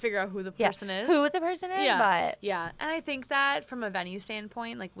 Right, and they can figure out who the person is. Who the person is, but yeah. And I think that from a venue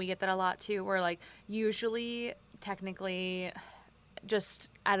standpoint, like we get that a lot too, where like usually technically just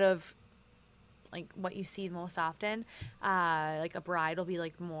out of like what you see most often, like a bride will be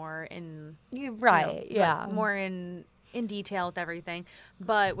like more in more in detail with everything.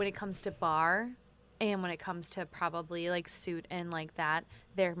 But when it comes to bar, and when it comes to probably like suit and like that,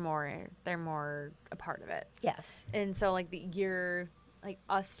 they're more a part of it. Yes. And so like like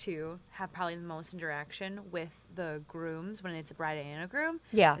us two have probably the most interaction with the grooms when it's a bride and a groom.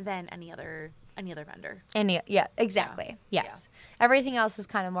 Yeah. Than any other vendor. Exactly. Yeah. Yes. Yeah. Everything else is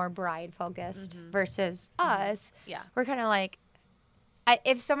kind of more bride focused versus us. Yeah. We're kind of like,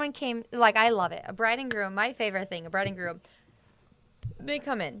 if someone came, like I love it. A bride and groom, my favorite thing, a bride and groom. They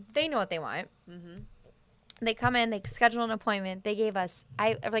come in. They know what they want. They come in. They schedule an appointment. They gave us.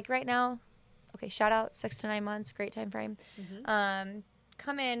 Like right now. Okay, shout out 6 to 9 months. Great time frame.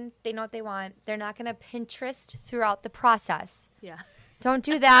 Come in. They know what they want. They're not gonna Pinterest throughout the process. Yeah. Don't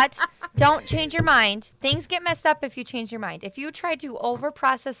do that. Don't change your mind. Things get messed up if you change your mind. If you try to over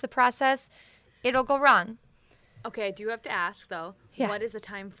process the process, it'll go wrong. Okay, I do have to ask though. Yeah. What is the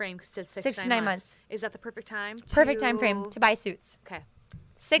time frame? Because it's 6 to 9 months. Is that the perfect time? Perfect time frame to buy suits. Okay.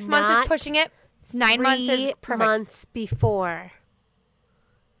 6 months is Not pushing it. 9 months is 3 perfect. months before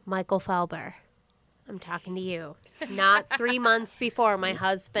Michael Felber. I'm talking to you. Not 3 months before my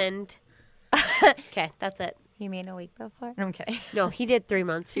husband. Okay, that's it. You mean a week before? No, I'm kidding. No, he did 3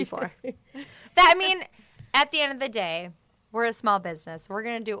 months before. At the end of the day, we're a small business. We're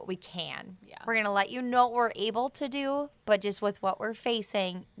going to do what we can. Yeah. We're going to let you know what we're able to do, but just with what we're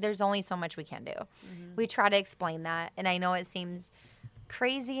facing, there's only so much we can do. We try to explain that, and I know it seems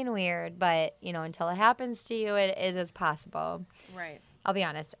crazy and weird, but, until it happens to you, it is possible. Right. I'll be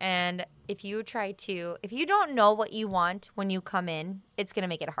honest. And if you don't know what you want when you come in, it's going to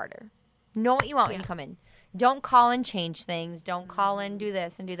make it harder. Know what you want when you come in. Don't call and change things. Don't call and do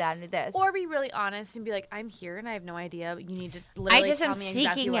this and do that and do this. Or be really honest and be like, I'm here and I have no idea. You need to literally tell me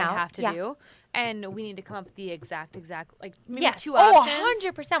exactly what I have to do. And we need to come up with the exact, like maybe 2 options.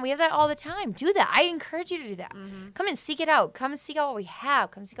 100%. We have that all the time. Do that. I encourage you to do that. Come and seek it out. Come and seek out what we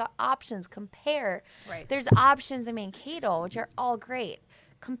have. Come seek out options. Compare. Right. There's options in Mankato, which are all great.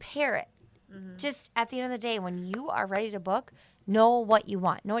 Compare it. Just at the end of the day, when you are ready to book, know what you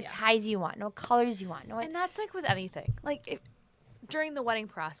want. Know what ties you want. Know what colors you want. And that's like with anything. Like during the wedding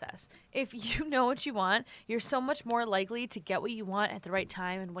process, if you know what you want, you're so much more likely to get what you want at the right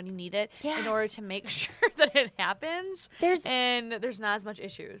time and when you need it in order to make sure that it happens. There's not as much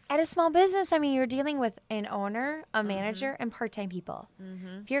issues. At a small business, you're dealing with an owner, a manager, and part-time people.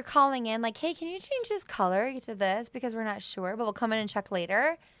 If you're calling in like, hey, can you change this color to this because we're not sure, but we'll come in and check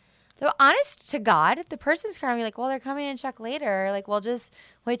later. So honest to God, the person's going to be like, well, they're coming in and check later. Like, well, just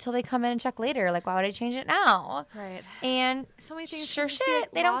wait till they come in and check later. Like, why would I change it now? Right. And so many things sure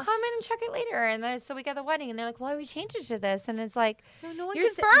shit, they don't come in and check it later. And then so we got the wedding, and they're like, why we changed it to this? And it's like, no one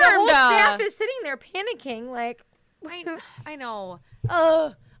confirmed. The whole staff is sitting there panicking. Like, I know.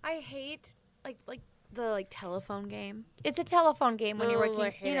 I hate like the telephone game. It's a telephone game when you're working. I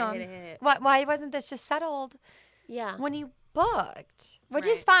hate it. Why wasn't this just settled? Yeah. When you booked, which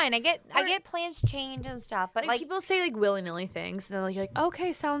is fine. I get plans change and stuff, but like people say like willy-nilly things, and they're like,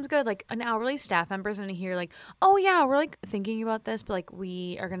 okay, sounds good. Like an hourly staff member's gonna hear like, oh yeah, we're like thinking about this, but like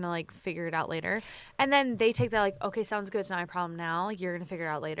we are gonna like figure it out later. And then they take that like, okay, sounds good. It's not my problem now. Like you're gonna figure it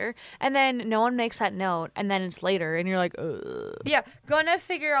out later. And then no one makes that note, and then it's later, and you're like, ugh. Yeah, gonna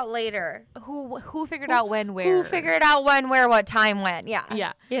figure out later. Who figured out when, where? Who figured out when, where, what time, when? Yeah.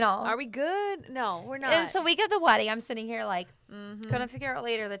 Yeah. You know. Are we good? No, we're not. And so we get the wedding. I'm sitting here like, gonna figure out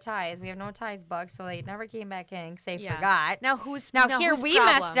later the ties. We have no ties booked, so they never came back in because they forgot. Now who's now here whose we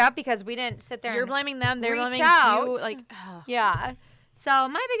problem? messed up because we didn't sit there. You're and blaming them. They're reach blaming out. you. Like, ugh. Yeah. So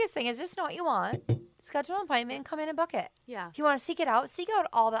my biggest thing is just know what you want. Schedule an appointment and come in and book it. Yeah. If you want to seek out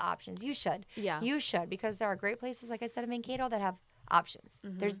all the options. You should. Yeah. You should, because there are great places, like I said, in Mankato that have options.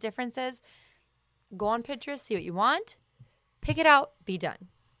 There's differences. Go on Pinterest, see what you want, pick it out, be done.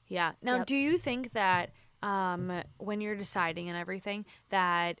 Yeah. Now, do you think that when you're deciding and everything,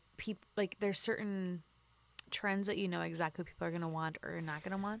 that people like there's certain trends that you know exactly what people are gonna want or not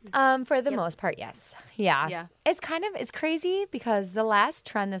gonna want? For the most part, yes. Yeah. Yeah. It's crazy because the last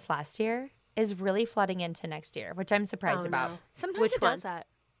trend this last year is really flooding into next year, which I'm surprised about. No. Sometimes Which it does one? that.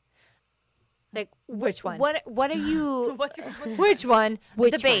 Like, Which one? What are you? Which one?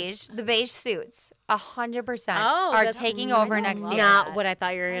 Which The beige suits, 100% Oh, are that's- taking I over don't next love year. Not that. what I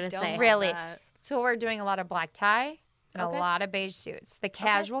thought you were gonna don't say. love Really? that. So we're doing a lot of black tie and Okay. a lot of beige suits. The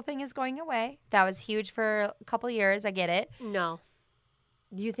casual thing is going away. That was huge for a couple years. I get it. No,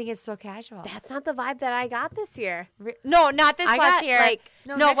 You think it's still casual? that's not the vibe that I got this year. No, not this I last got, year. like-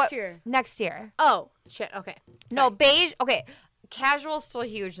 No, No, next what- year. Next year. Oh shit. Okay. No, beige. Okay. Casual's still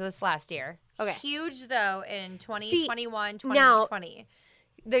huge this last year. Okay. Huge, though, in 2021, now- 2020.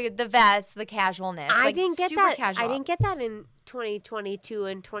 The vest, the casualness. I like, didn't get super that. Casual. I didn't get that in 2022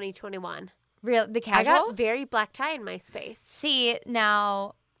 and 2021. The I casual? got very black tie in my space. See,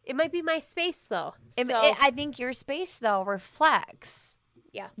 now, It might be my space though. I think your space, though, reflects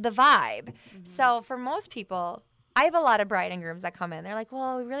Yeah. the vibe. So for most people, I have a lot of bride and grooms that come in. They're like,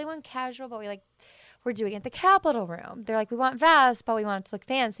 well, we really want casual, but we're doing it at the Capitol Room. They're like, we want vests, but we want it to look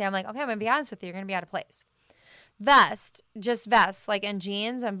fancy. I'm like, okay, I'm going to be honest with you. You're going to be out of place. Just vests, like in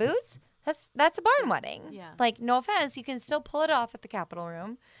jeans and boots, that's a barn wedding. Yeah. Like, no offense, you can still pull it off at the Capitol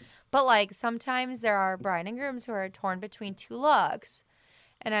Room. But, like, sometimes there are bride and grooms who are torn between two looks.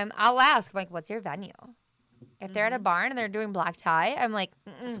 And I'll ask, I'm like, what's your venue? If they're at a barn and they're doing black tie, I'm like,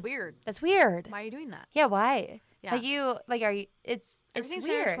 It's weird. that's weird. Why are you doing that? Yeah, why? Yeah. Are you, it's Everything's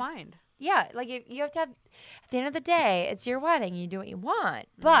weird. intertwined. Yeah, like you have to have, at the end of the day, it's your wedding. You do what you want.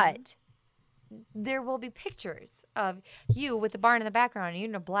 But there will be pictures of you with the barn in the background and you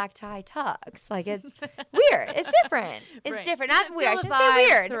in a black tie tux. Like, it's weird. It's different. It's Right. different. Doesn't Not weird. I feel shouldn't the say vibe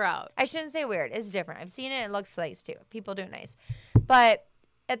weird. throughout. I shouldn't say weird. It's different. I've seen it. It looks nice, too. People do it nice. But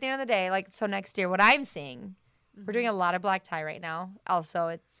at the end of the day, like, so next year, what I'm seeing, we're doing a lot of black tie right now.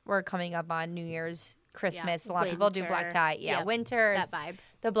 Also, we're coming up on New Year's, Christmas. A lot of people do black Winter. tie. Yeah, Yep. winter. That vibe.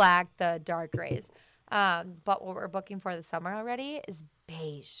 The black, the dark grays. But what we're booking for the summer already is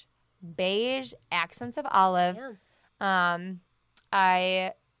beige. Beige, accents of olive.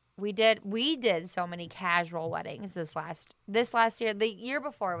 Yeah. We did so many casual weddings this last year. The year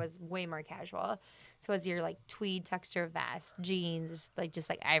before was way more casual. So it's your like tweed texture vest, jeans, like just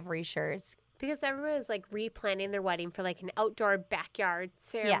like ivory shirts. Because everyone is like replanning their wedding for like an outdoor backyard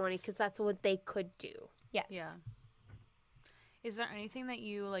ceremony Yes. because that's what they could do. Yes. Yeah. Is there anything that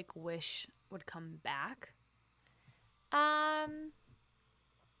you like wish would come back? I'm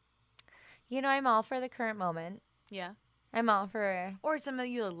all for the current moment. Yeah. I'm all for Or something that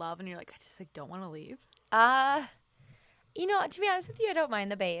you love and you're like, I just like don't want to leave. to be honest with you, I don't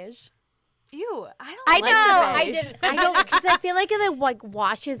mind the beige. Ew, I don't I like know. the I beige. didn't. I don't because I feel like it like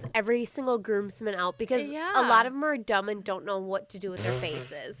washes every single groomsman out because Yeah. a lot of them are dumb and don't know what to do with their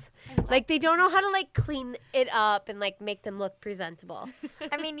faces. Like they don't know how to like clean it up and like make them look presentable.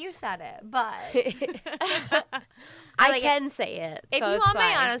 I mean, you said it, but I like it. can say it. if so you it's want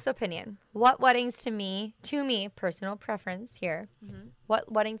my fine. honest opinion, what weddings to me, personal preference here, what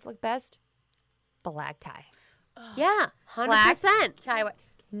weddings look best? Black tie. Yeah, 100%. Tie.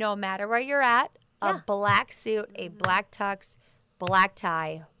 No matter where you're at, Yeah. a black suit, a black tux, black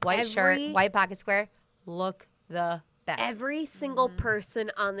tie, white shirt, Every- white pocket square, look the best. Every single person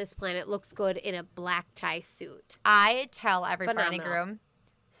on this planet looks good in a black tie suit. I tell every bride and Phenomenal. groom,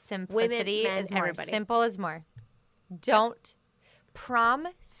 simplicity men, is more. everybody. Simple is more. Don't prom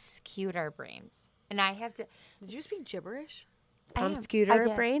skewed our brains. And I have to. Did you speak gibberish? Prom I scooter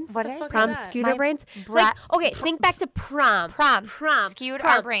did. brains. What did I say? Prom that? scooter My brains. bra- Okay, think back to prom. Prom. Prom. Skewed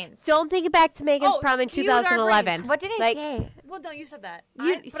prom. our brains. Don't think it back to Megan's prom in skewed our 2011. What did I Like, say? Well, no, you said that.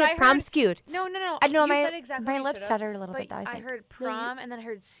 You but said prom heard- skewed. No. I know you my said exactly my what you lips should've, stuttered a little but bit. Though, I think. heard prom and then I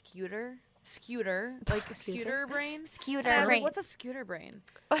heard scooter, like scooter brain. Scooter And I was brain. like, what's a scooter brain?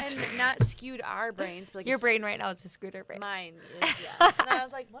 What's- And not skewed our brains, but like Your brain right now is a scooter brain. Mine is, yeah. And I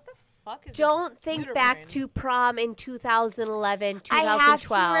was like, what the fuck is Don't a think scooter back brain? to prom in 2011, I have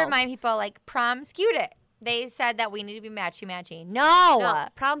 2012. to remind people like prom skewed it. They said that we need to be matchy. No. No,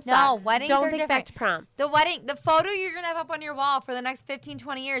 prom No, sucks. weddings Don't are think different. back to prom. The photo you're going to have up on your wall for the next 15,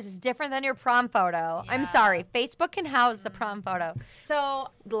 20 years is different than your prom photo. I'm Yeah. sorry. Facebook can house the prom photo. So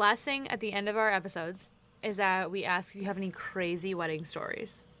the last thing at the end of our episodes is that we ask if you have any crazy wedding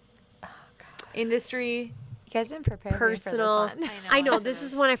stories. Oh, God. Industry. You guys didn't prepare Personal. me for this one. I know, this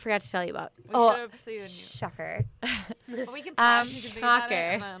is one I forgot to tell you about. We Oh, should've, so you knew. Shocker. But we can pause. You can think about it, shocker.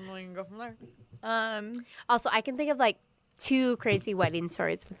 and then we can go from there. Also, I can think of like 2 crazy wedding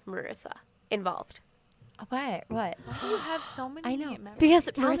stories with Marissa involved. What? Why do you have so many? I know. memories? Because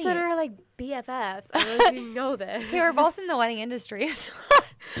Tell Marissa me. and I are like BFFs. I don't know if you know this. Okay, we're both in the wedding industry.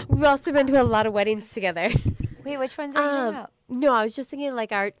 We've also been to a lot of weddings together. Wait, which ones are you talking about? No, I was just thinking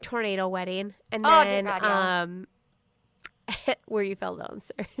like our tornado wedding, and Oh, dear then God, yeah. where you fell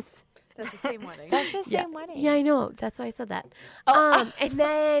downstairs. That's the same wedding. That's the same wedding. Yeah, I know. That's why I said that. And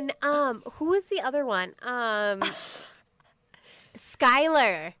then who was the other one?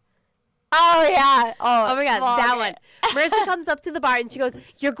 Skylar. Oh, yeah. Oh my God, well, that okay. one. Marissa comes up to the bar and she goes,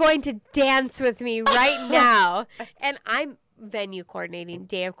 "You're going to dance with me right now." And I'm venue coordinating,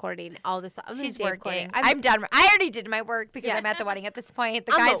 day of coordinating, all this. I'm She's day of working. coordinating. I'm done. I already did my work because Yeah. I'm at the wedding at this point.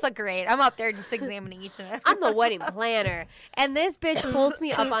 The I'm guys the- look great. I'm up there just examining each of them. I'm the wedding planner. And this bitch pulls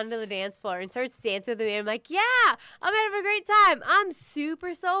me up onto the dance floor and starts dancing with me. And I'm like, yeah, I'm having a great time. I'm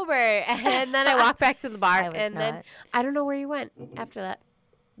super sober. And then I walk back to the bar. I was And then not. I don't know where you went after that.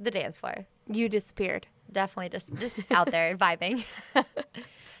 The dance floor. You disappeared. Definitely just out there vibing.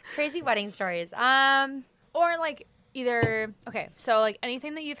 Crazy wedding stories. Or like either so like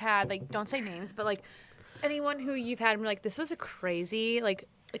anything that you've had, like don't say names, but like anyone who you've had and be like, this was a crazy like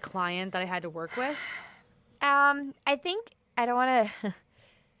a client that I had to work with. I think I don't want to.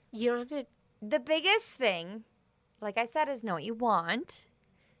 You don't have to. The biggest thing, like I said, is know what you want.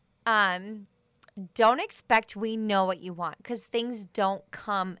 Don't expect we know what you want because things don't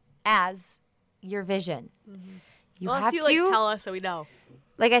come as your vision. You Unless have you to like tell us so we know.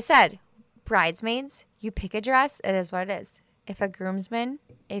 like I said, bridesmaids, you pick a dress, it is what it is. If a groomsman,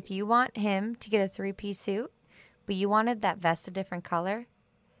 if you want him to get a 3-piece suit, but you wanted that vest a different color,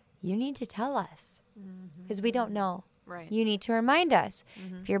 you need to tell us because we don't know. Right. You need to remind us.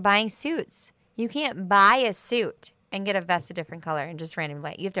 If you're buying suits, you can't buy a suit and get a vest a different color and just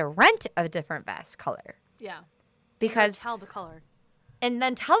randomly. You have to rent a different vest color Yeah. because Tell the color. and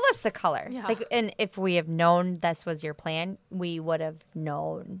then tell us the color. Yeah. Like, and if we have known this was your plan, we would have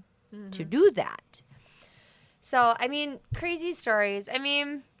known to do that. So, I mean, crazy stories. I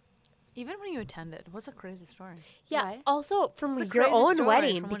mean, Even when you attended, what's a crazy story? Yeah. What? Also, from It's a your crazy own story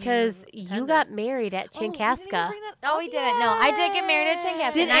wedding, from when you because you attended. got married at Chankaska. oh, we didn't. No, I did get married at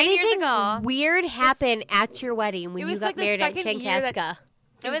Chankaska Did 9 years anything ago. weird happen at your wedding when It you was got like the married at second year that- Chankaska?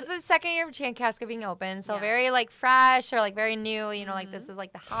 It was the second year of Chankaska being open, so Yeah. very like fresh or like very new. You know, like this is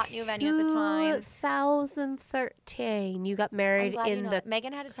like the hot new venue at the time. 2013. You got I'm married glad you in know the. it.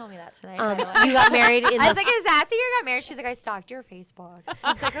 Megan had to tell me that tonight. by the way. You got married in I was the. like, is that the year you got married? She's like, I stalked your Facebook.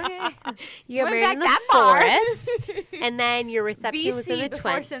 I was like, okay. You got went married back in the that far. forest, and then your reception was in BC the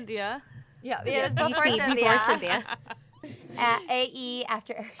before Twent. Cynthia. Yeah, it was before BC, Cynthia. before Cynthia. At AE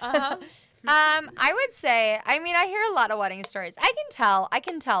after. Uh-huh. I would say, I mean, I hear a lot of wedding stories. I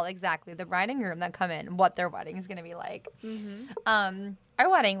can tell exactly the bride and groom that come in what their wedding is going to be like. Our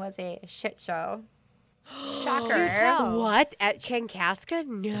wedding was a shit show. Shocker. tell. What at Chankaska?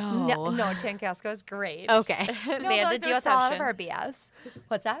 No. No, Chankaska was great. Okay. They had to like the deal with all of reception. our BS.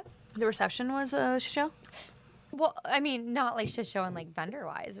 What's that? The reception was a show? Well, I mean, not like shit show and like vendor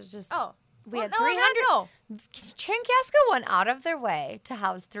wise. It's just we had no, 300. no. Chankaska went out of their way to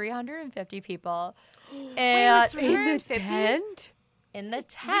house 350 people Wait, and in the tent? in the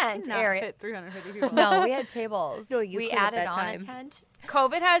tent Not area. fit 350 people. No, we had tables. No, you we could at added that on a time. tent.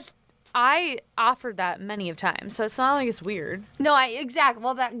 COVID has. I offered that many of times, so it's not like it's weird. No, exactly.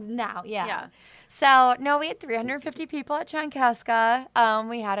 Well, that now, yeah. Yeah. So no, we had 350 people at Chankaska.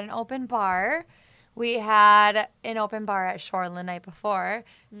 We had an open bar. We had an open bar at Shore the night before.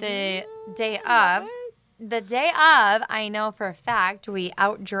 The day of, I know for a fact we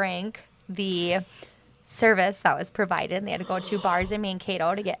outdrank the service that was provided. And they had to go to bars in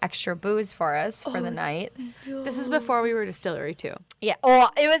Mankato to get extra booze for us for the night. This is before we were distillery too. Yeah. Oh,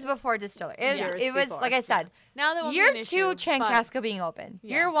 it was before distillery. Years It was before. like I said. Now that Year 2, Chankaska being open.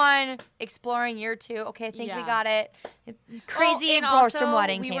 Yeah. Year 1, exploring. Year 2, okay, I think we Yeah. got it. Crazy and Blossom also,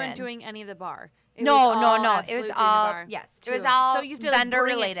 Wedding we came weren't in. doing any of the bar. It No. was all It was absolutely the all bar. yes. It was True. all so you have to, like, vendor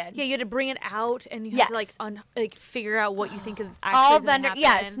bring it- related. Yeah, you had to bring it out, and you had to like Yes. figure out what you think is actually All gonna vendor. happen.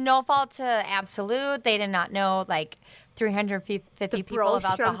 Yes. No fault to Absolute. They did not know like 350 The people of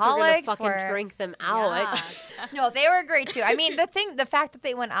bro-strums are gonna alcoholics fucking were. drink them out. Yeah. No, they were great too. I mean, the fact that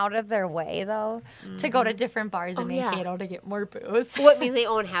they went out of their way though to go to different bars in Oh, yeah. Mankato to get more booze. Well, I mean, they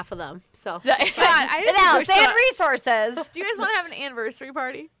own half of them, so. God, I just No, wish they had that- resources. Do you guys want to have an anniversary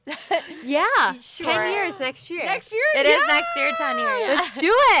party Yeah. Sure. 10 years next year. next year? It is next year, 10 years. Let's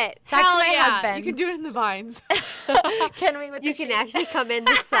do it. Talk to Hell my yeah. husband. You can do it in the vines. Can we with You the can sheep? actually come in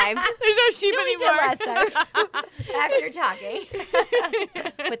this time. There's no sheep No, we did anymore. last time. After talking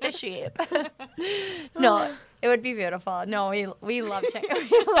with the sheep. No, it would be beautiful. No, we love we love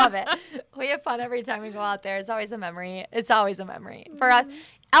it. We have fun every time we go out there. It's always a memory. It's always a memory for us.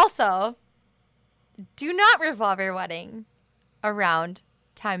 Also, do not revolve your wedding around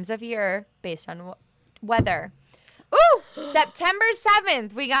times of year based on weather. Ooh, September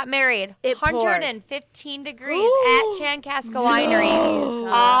 7th, we got married. It poured. 115 degrees at Chankaska Winery.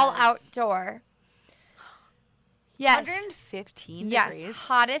 All outdoor. Yes. 115 Yes, degrees.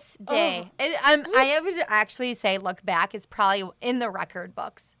 hottest day. I would actually say, look back, it's probably in the record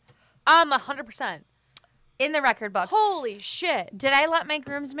books. 100%. In the record books. Holy shit. Did I let my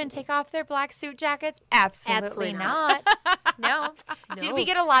groomsmen take off their black suit jackets? Absolutely, Absolutely not. No. Did we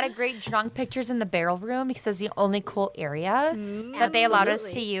get a lot of great drunk pictures in the barrel room because it's the only cool area that they allowed us to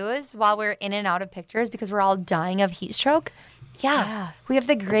Absolutely. use while we're in and out of pictures because we're all dying of heat stroke? Yeah. We have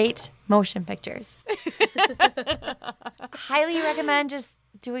the great motion pictures. Highly recommend just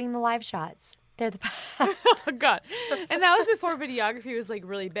doing the live shots. They're the best. Oh god. And that was before videography was like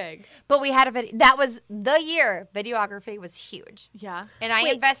really big. But we had a video. That was the year videography was huge. Yeah. And I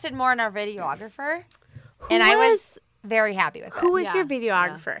Wait. invested more in our videographer. And I was very happy with Who it. is your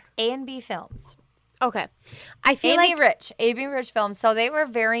videographer? A&B Films. Okay. I feel A&B like Rich. A&B Rich Films. So they were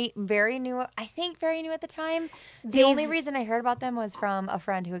very, very new. I think very new at the time. The only reason I heard about them was from a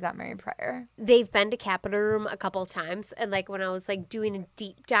friend who got married prior. they've been to Capitol Room a couple times, and like when I was like doing a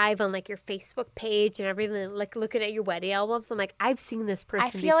deep dive on like your Facebook page and everything, like looking at your wedding albums, I'm like, I've seen this person I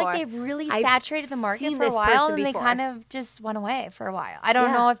feel before. like they've really I've saturated the market seen for a this while, person and they before. kind of just went away for a while. I don't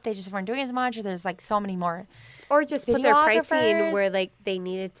Yeah. know if they just weren't doing as much, or there's like so many more. or just put their pricing videographers. where like they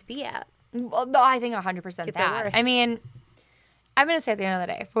needed to be at. Well, no, I think 100% Get their that. worth. I mean, I'm gonna say at the end of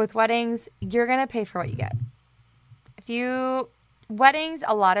the day, with weddings, you're gonna pay for what you get. If you weddings,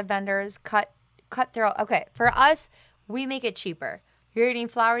 a lot of vendors cut through. Okay, for us, we make it cheaper. You're eating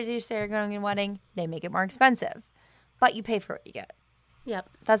flowers, you say you're going to a wedding, they make it more expensive, but you pay for what you get. Yep.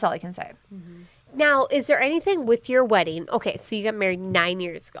 That's all I can say. Now, is there anything with your wedding? Okay, so you got married 9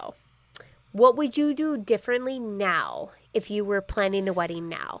 years ago. What would you do differently now if you were planning a wedding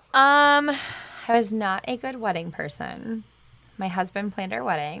now? I was not a good wedding person. My husband planned our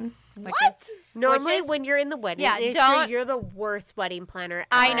wedding. Which is, Normally, is- when you're in the wedding Yeah, industry, don't- you're the worst wedding planner.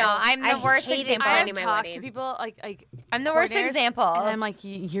 I ever. know, I'm the worst hated example. I have planning my talked wedding. to people like I'm the worst coordinators, example. and I'm like,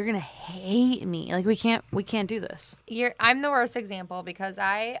 you're gonna hate me. Like we can't do this. I'm the worst example because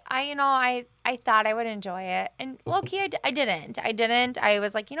I thought I would enjoy it, and low key I didn't. I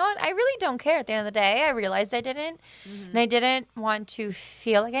was like, you know what? I really don't care. At the end of the day, I realized I didn't, and I didn't want to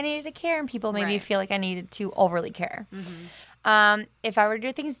feel like I needed to care, and people made me Right. feel like I needed to overly care. If I were to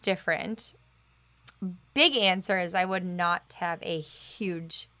do things different, big answer is I would not have a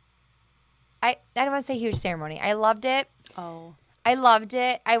huge. I don't want to say huge ceremony. I loved it. Oh. I loved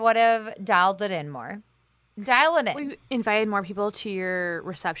it. I would have dialed it in more. Dial it in. We invited more people to your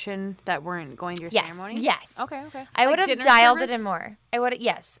reception that weren't going to your Yes. ceremony. Yes. Okay. Okay. I Like would have dinner dialed it service? in more. I would.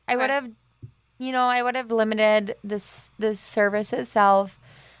 Yes. I Okay. would have. I would have limited this service itself.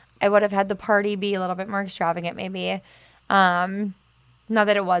 I would have had the party be a little bit more extravagant, maybe. Not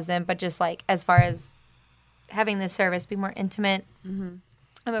that it wasn't, but just like as far as having the service be more intimate.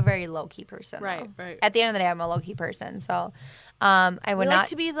 I'm a very low key person. Right, though. right. At the end of the day, I'm a low key person. So, I We would like not.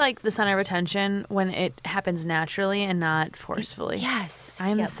 to be like the center of attention when it happens naturally and not forcefully. Yes.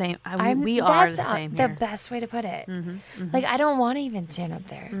 I'm Yep. the same. I'm- We are the that's, same the here. best way to put it. Like I don't want to even stand up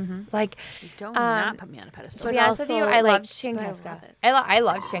there. Like Don't not put me on a pedestal. to be But honest with you, also, I like, loved but I Chankaska. love it. I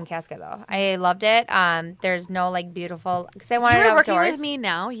loved Chankaska though. I loved it. There's no like beautiful because I If wanted you it were working outdoors. with me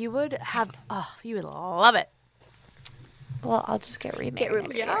now, you would have. Oh, you would love it. Well, I'll just get remarried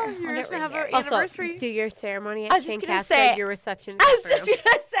next year. Yeah, you're I'll just get gonna have an remarried. anniversary. Do your ceremony I at was just gonna Cascade, say- your reception. I was just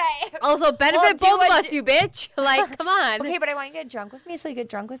gonna say. Also, benefit Well, do both of what us, you bitch. Like, come on. Okay, but I want you to get drunk with me, so you get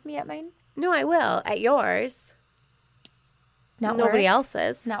drunk with me at mine. No, I will. At yours. Not Nobody work?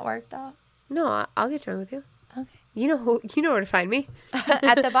 else's. Not work though. No, I'll get drunk with you. Okay. You know where to find me.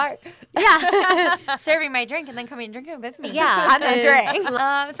 At the bar. Yeah. Serving my drink and then coming and drinking with me. Yeah, On the and- drink.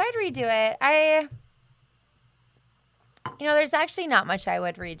 If I'd redo it, there's actually not much I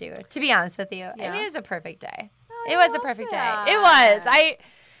would redo, to be honest with you. I Yeah. mean, it was a perfect day. Oh, It was a perfect day. It was.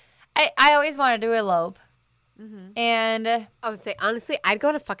 I always wanted to elope. And I would say, honestly, I'd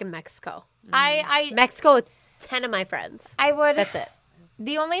go to fucking Mexico. I Mexico with 10 of my friends. would. That's it.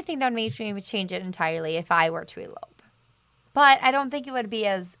 The only thing that would make me change it entirely if I were to elope. But I don't think it would be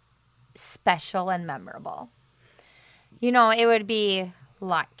as special and memorable. It would be a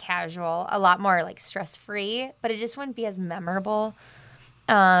lot casual, a lot more like stress free, but it just wouldn't be as memorable.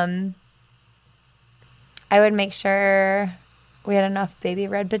 I would make sure we had enough baby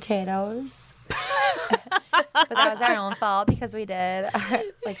red potatoes. But that was our own fault because we did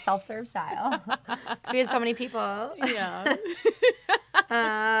like self-serve style. 'Cause we had so many people. Yeah.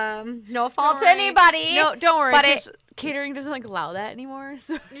 No fault to worry. anybody. No, don't worry. But 'Cause catering doesn't allow that anymore.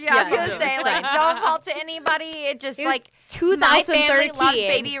 So Yeah, I was Yeah. gonna say like don't fault to anybody. It just It was like my family 2013. loves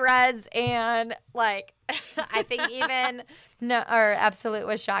baby reds, and like I think even Absolute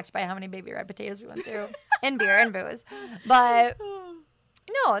was shocked by how many baby red potatoes we went through, and beer and booze. But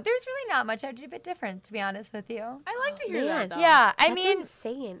no, there's really not much I'd do a bit different, to be honest with you. I like to hear Man. that. Though. Yeah, I That's mean,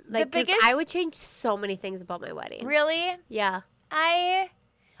 insane. Like, 'cause biggest- I would change so many things about my wedding. really, Yeah. But I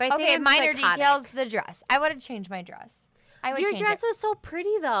think okay, I'm minor psychotic. details. The dress, I would have changed my dress. I would Your change dress it. was so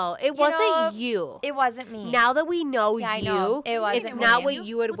pretty, though. It You wasn't know, you. It wasn't me. Now that we know Yeah, I you, know. It wasn't it's me. not what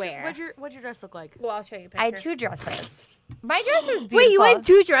you would What'd wear. your dress look like? Well, I'll show you a picture. I had 2 dresses. My dress was beautiful. Wait, you had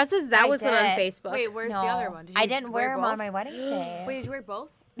 2 dresses? That I wasn't on did. Facebook. Wait, where's the other one? Did I you didn't wear them on both? my wedding day. Wait, did you wear both?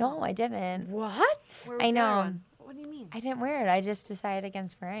 No, I didn't. What? Where was I the other know. one? What do you mean? I didn't wear it. I just decided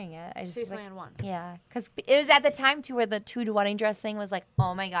against wearing it. I just So you was like, only had one. yeah, because it was at the time too where the 2 wedding dress thing was like,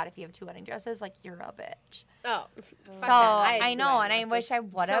 oh my god, if you have 2 wedding dresses, like you're a bitch. Oh. So I know, and I wish I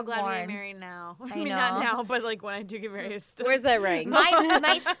would So have glad we worn. get married now. I I mean, not know. now, but like when I do get married. Still. Where's that ring? My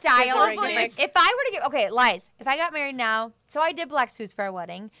style Right, is different. right. If I were to get Lies. If I got married now, so I did black suits for our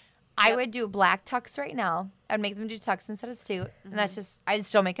wedding. I would do black tux right now. I'd make them do tux instead of suit, and that's just I'd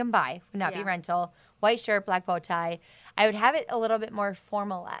still make them buy, would not be Yeah. rental. White shirt, black bow tie. I would have it a little bit more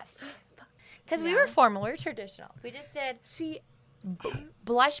formal-esque. Because we were formal, we were traditional. We just did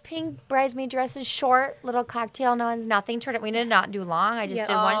blush pink bridesmaid dresses, short, little cocktail ones, nothing. We did not do long. I just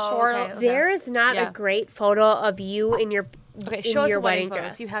did one short. okay. There is not Yeah. a great photo of you in your Okay, in show us your a wedding wedding photos.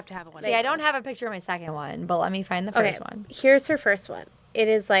 dress. You have to have a wedding. See, I don't have a picture of my second one, but let me find the first one. Here's her first one. It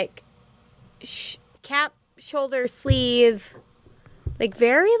is like cap, shoulder, sleeve, like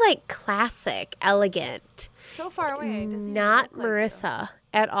very like classic, elegant. So far away. It doesn't even Not look like you. Marissa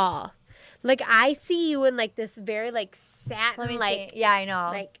at all. Like I see you in like this very like Let satin me like see. Yeah, I know.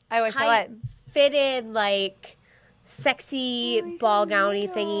 like I wish I tight, would. fitted like sexy ball gowny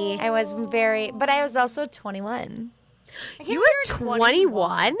thingy. I was very, but I was also 21. You were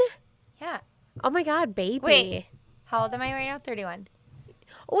 21? Yeah. Oh my god, baby. Wait. How old am I right now? 31.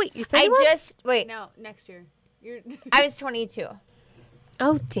 Oh wait, you're I 31? wait. No, next year. You're I was 22.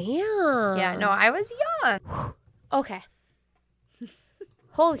 Oh damn. Yeah, no, I was young. Okay.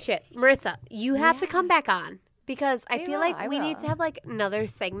 Holy shit, Marissa, you have to come back on because I feel like I we need will. to have like another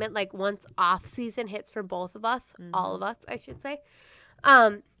segment like once off season hits for both of us, all of us, I should say.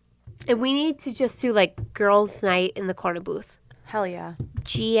 And we need to just do like girls' night in the corner booth. Hell yeah.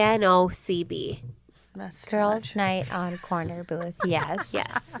 GNOCB. That's too Girls' much. night on corner booth. Yes.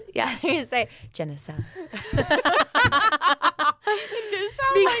 Yes. Yeah. You say genocide. It did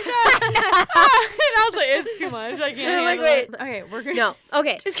sound like that. And I was like, it's too much. I can't Like, handle wait. it. Okay, we're gonna. No.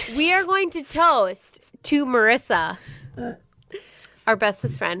 Okay. We are going to toast to Marissa, our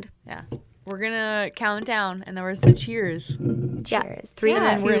bestest friend. Yeah. We're gonna count down, and then we're gonna cheers. Cheers. 3, And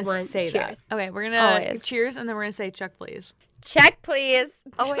then 2, we're gonna 1. say Cheers. that. Okay, we're gonna Always. cheers, and then we're gonna say check, please. Check, please.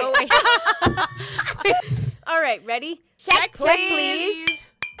 Oh, wait. All right. Ready? Check, Check, please.